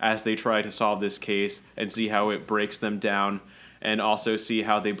as they try to solve this case, and see how it breaks them down, and also see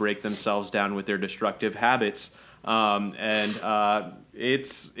how they break themselves down with their destructive habits. It's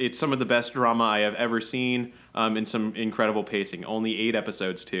some of the best drama I have ever seen, in some incredible pacing. Only 8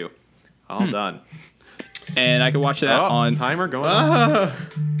 episodes too. All done. And I can watch that on timer going on.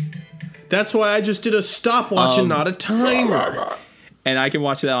 That's why I just did a stopwatch and not a timer. And I can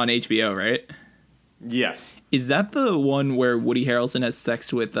watch that on HBO, right? Yes. Is that the one where Woody Harrelson has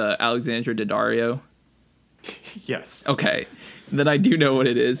sex with Alexandra Daddario? Yes. Okay. Then I do know what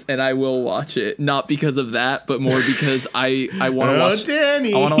it is, and I will watch it. Not because of that, but more because I want to watch.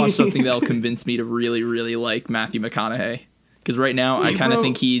 Danny. I want to watch something that'll convince me to really, really like Matthew McConaughey. Because right now, I kind of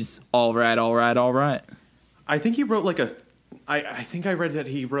think he's all right. I think he wrote I think I read that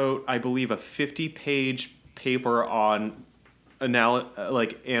he wrote, I believe, a 50-page paper on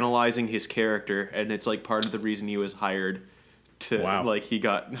analyzing his character, and it's like part of the reason he was hired to he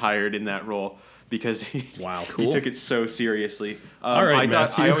got hired in that role, because he Wow. he Cool. took it so seriously. All right,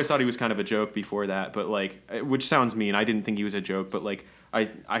 Matthew. I always thought he was kind of a joke before that, but like, which sounds mean. I didn't think he was a joke, but like,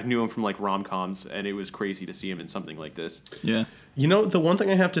 I knew him from like rom-coms, and it was crazy to see him in something like this. Yeah. You know, the one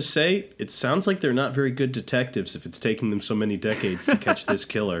thing I have to say, it sounds like they're not very good detectives if it's taking them so many decades to catch this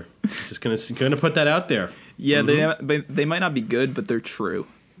killer. Just gonna put that out there. Yeah, they might not be good, but they're true.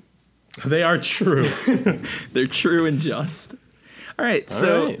 They are true. They're true and just. All right,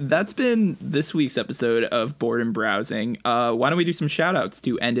 so right. that's been this week's episode of Bored and Browsing. Why don't we do some shout-outs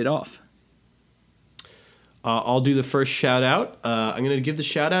to end it off? I'll do the first shout out. I'm going to give the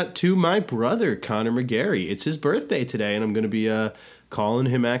shout out to my brother, Connor McGarry. It's his birthday today, and I'm going to be calling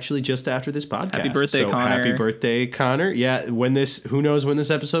him actually just after this podcast. Happy birthday, Connor. Happy birthday, Connor. Yeah, who knows when this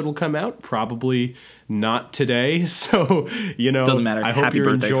episode will come out? Probably not today. So, you know, Doesn't matter. I hope Happy you're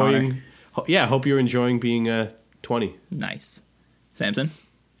birthday, enjoying. Yeah, I hope you're enjoying being 20. Nice. Samson?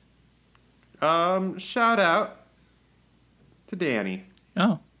 Shout out to Danny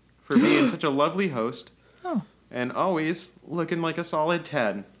Oh. for being such a lovely host Oh. and always looking like a solid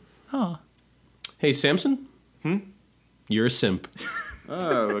 10. Oh. Hey, Samson? You're a simp.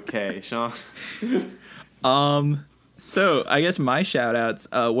 Oh, okay, Sean. So I guess my shout outs,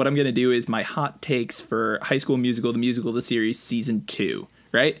 what I'm going to do is my hot takes for High School Musical, the series, season 2.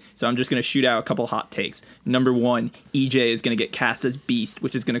 Right? So I'm just going to shoot out a couple hot takes. Number 1, EJ is going to get cast as Beast,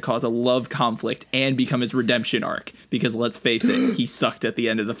 which is going to cause a love conflict and become his redemption arc. Because let's face it, he sucked at the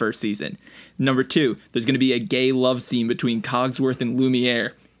end of the first season. Number 2, there's going to be a gay love scene between Cogsworth and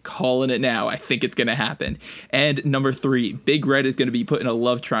Lumiere. Calling it now. I think it's going to happen. And number 3, Big Red is going to be put in a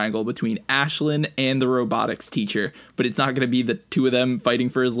love triangle between Ashlyn and the robotics teacher. But it's not going to be the two of them fighting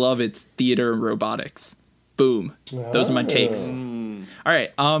for his love. It's theater and robotics. Boom. Those are my takes. All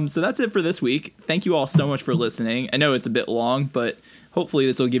right. So that's it for this week. Thank you all so much for listening. I know it's a bit long, but hopefully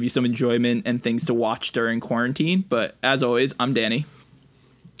this will give you some enjoyment and things to watch during quarantine. But as always, I'm Danny.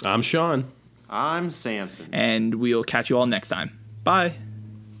 I'm Sean. I'm Samson. And we'll catch you all next time. Bye.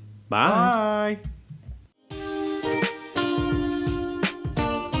 Bye. Bye.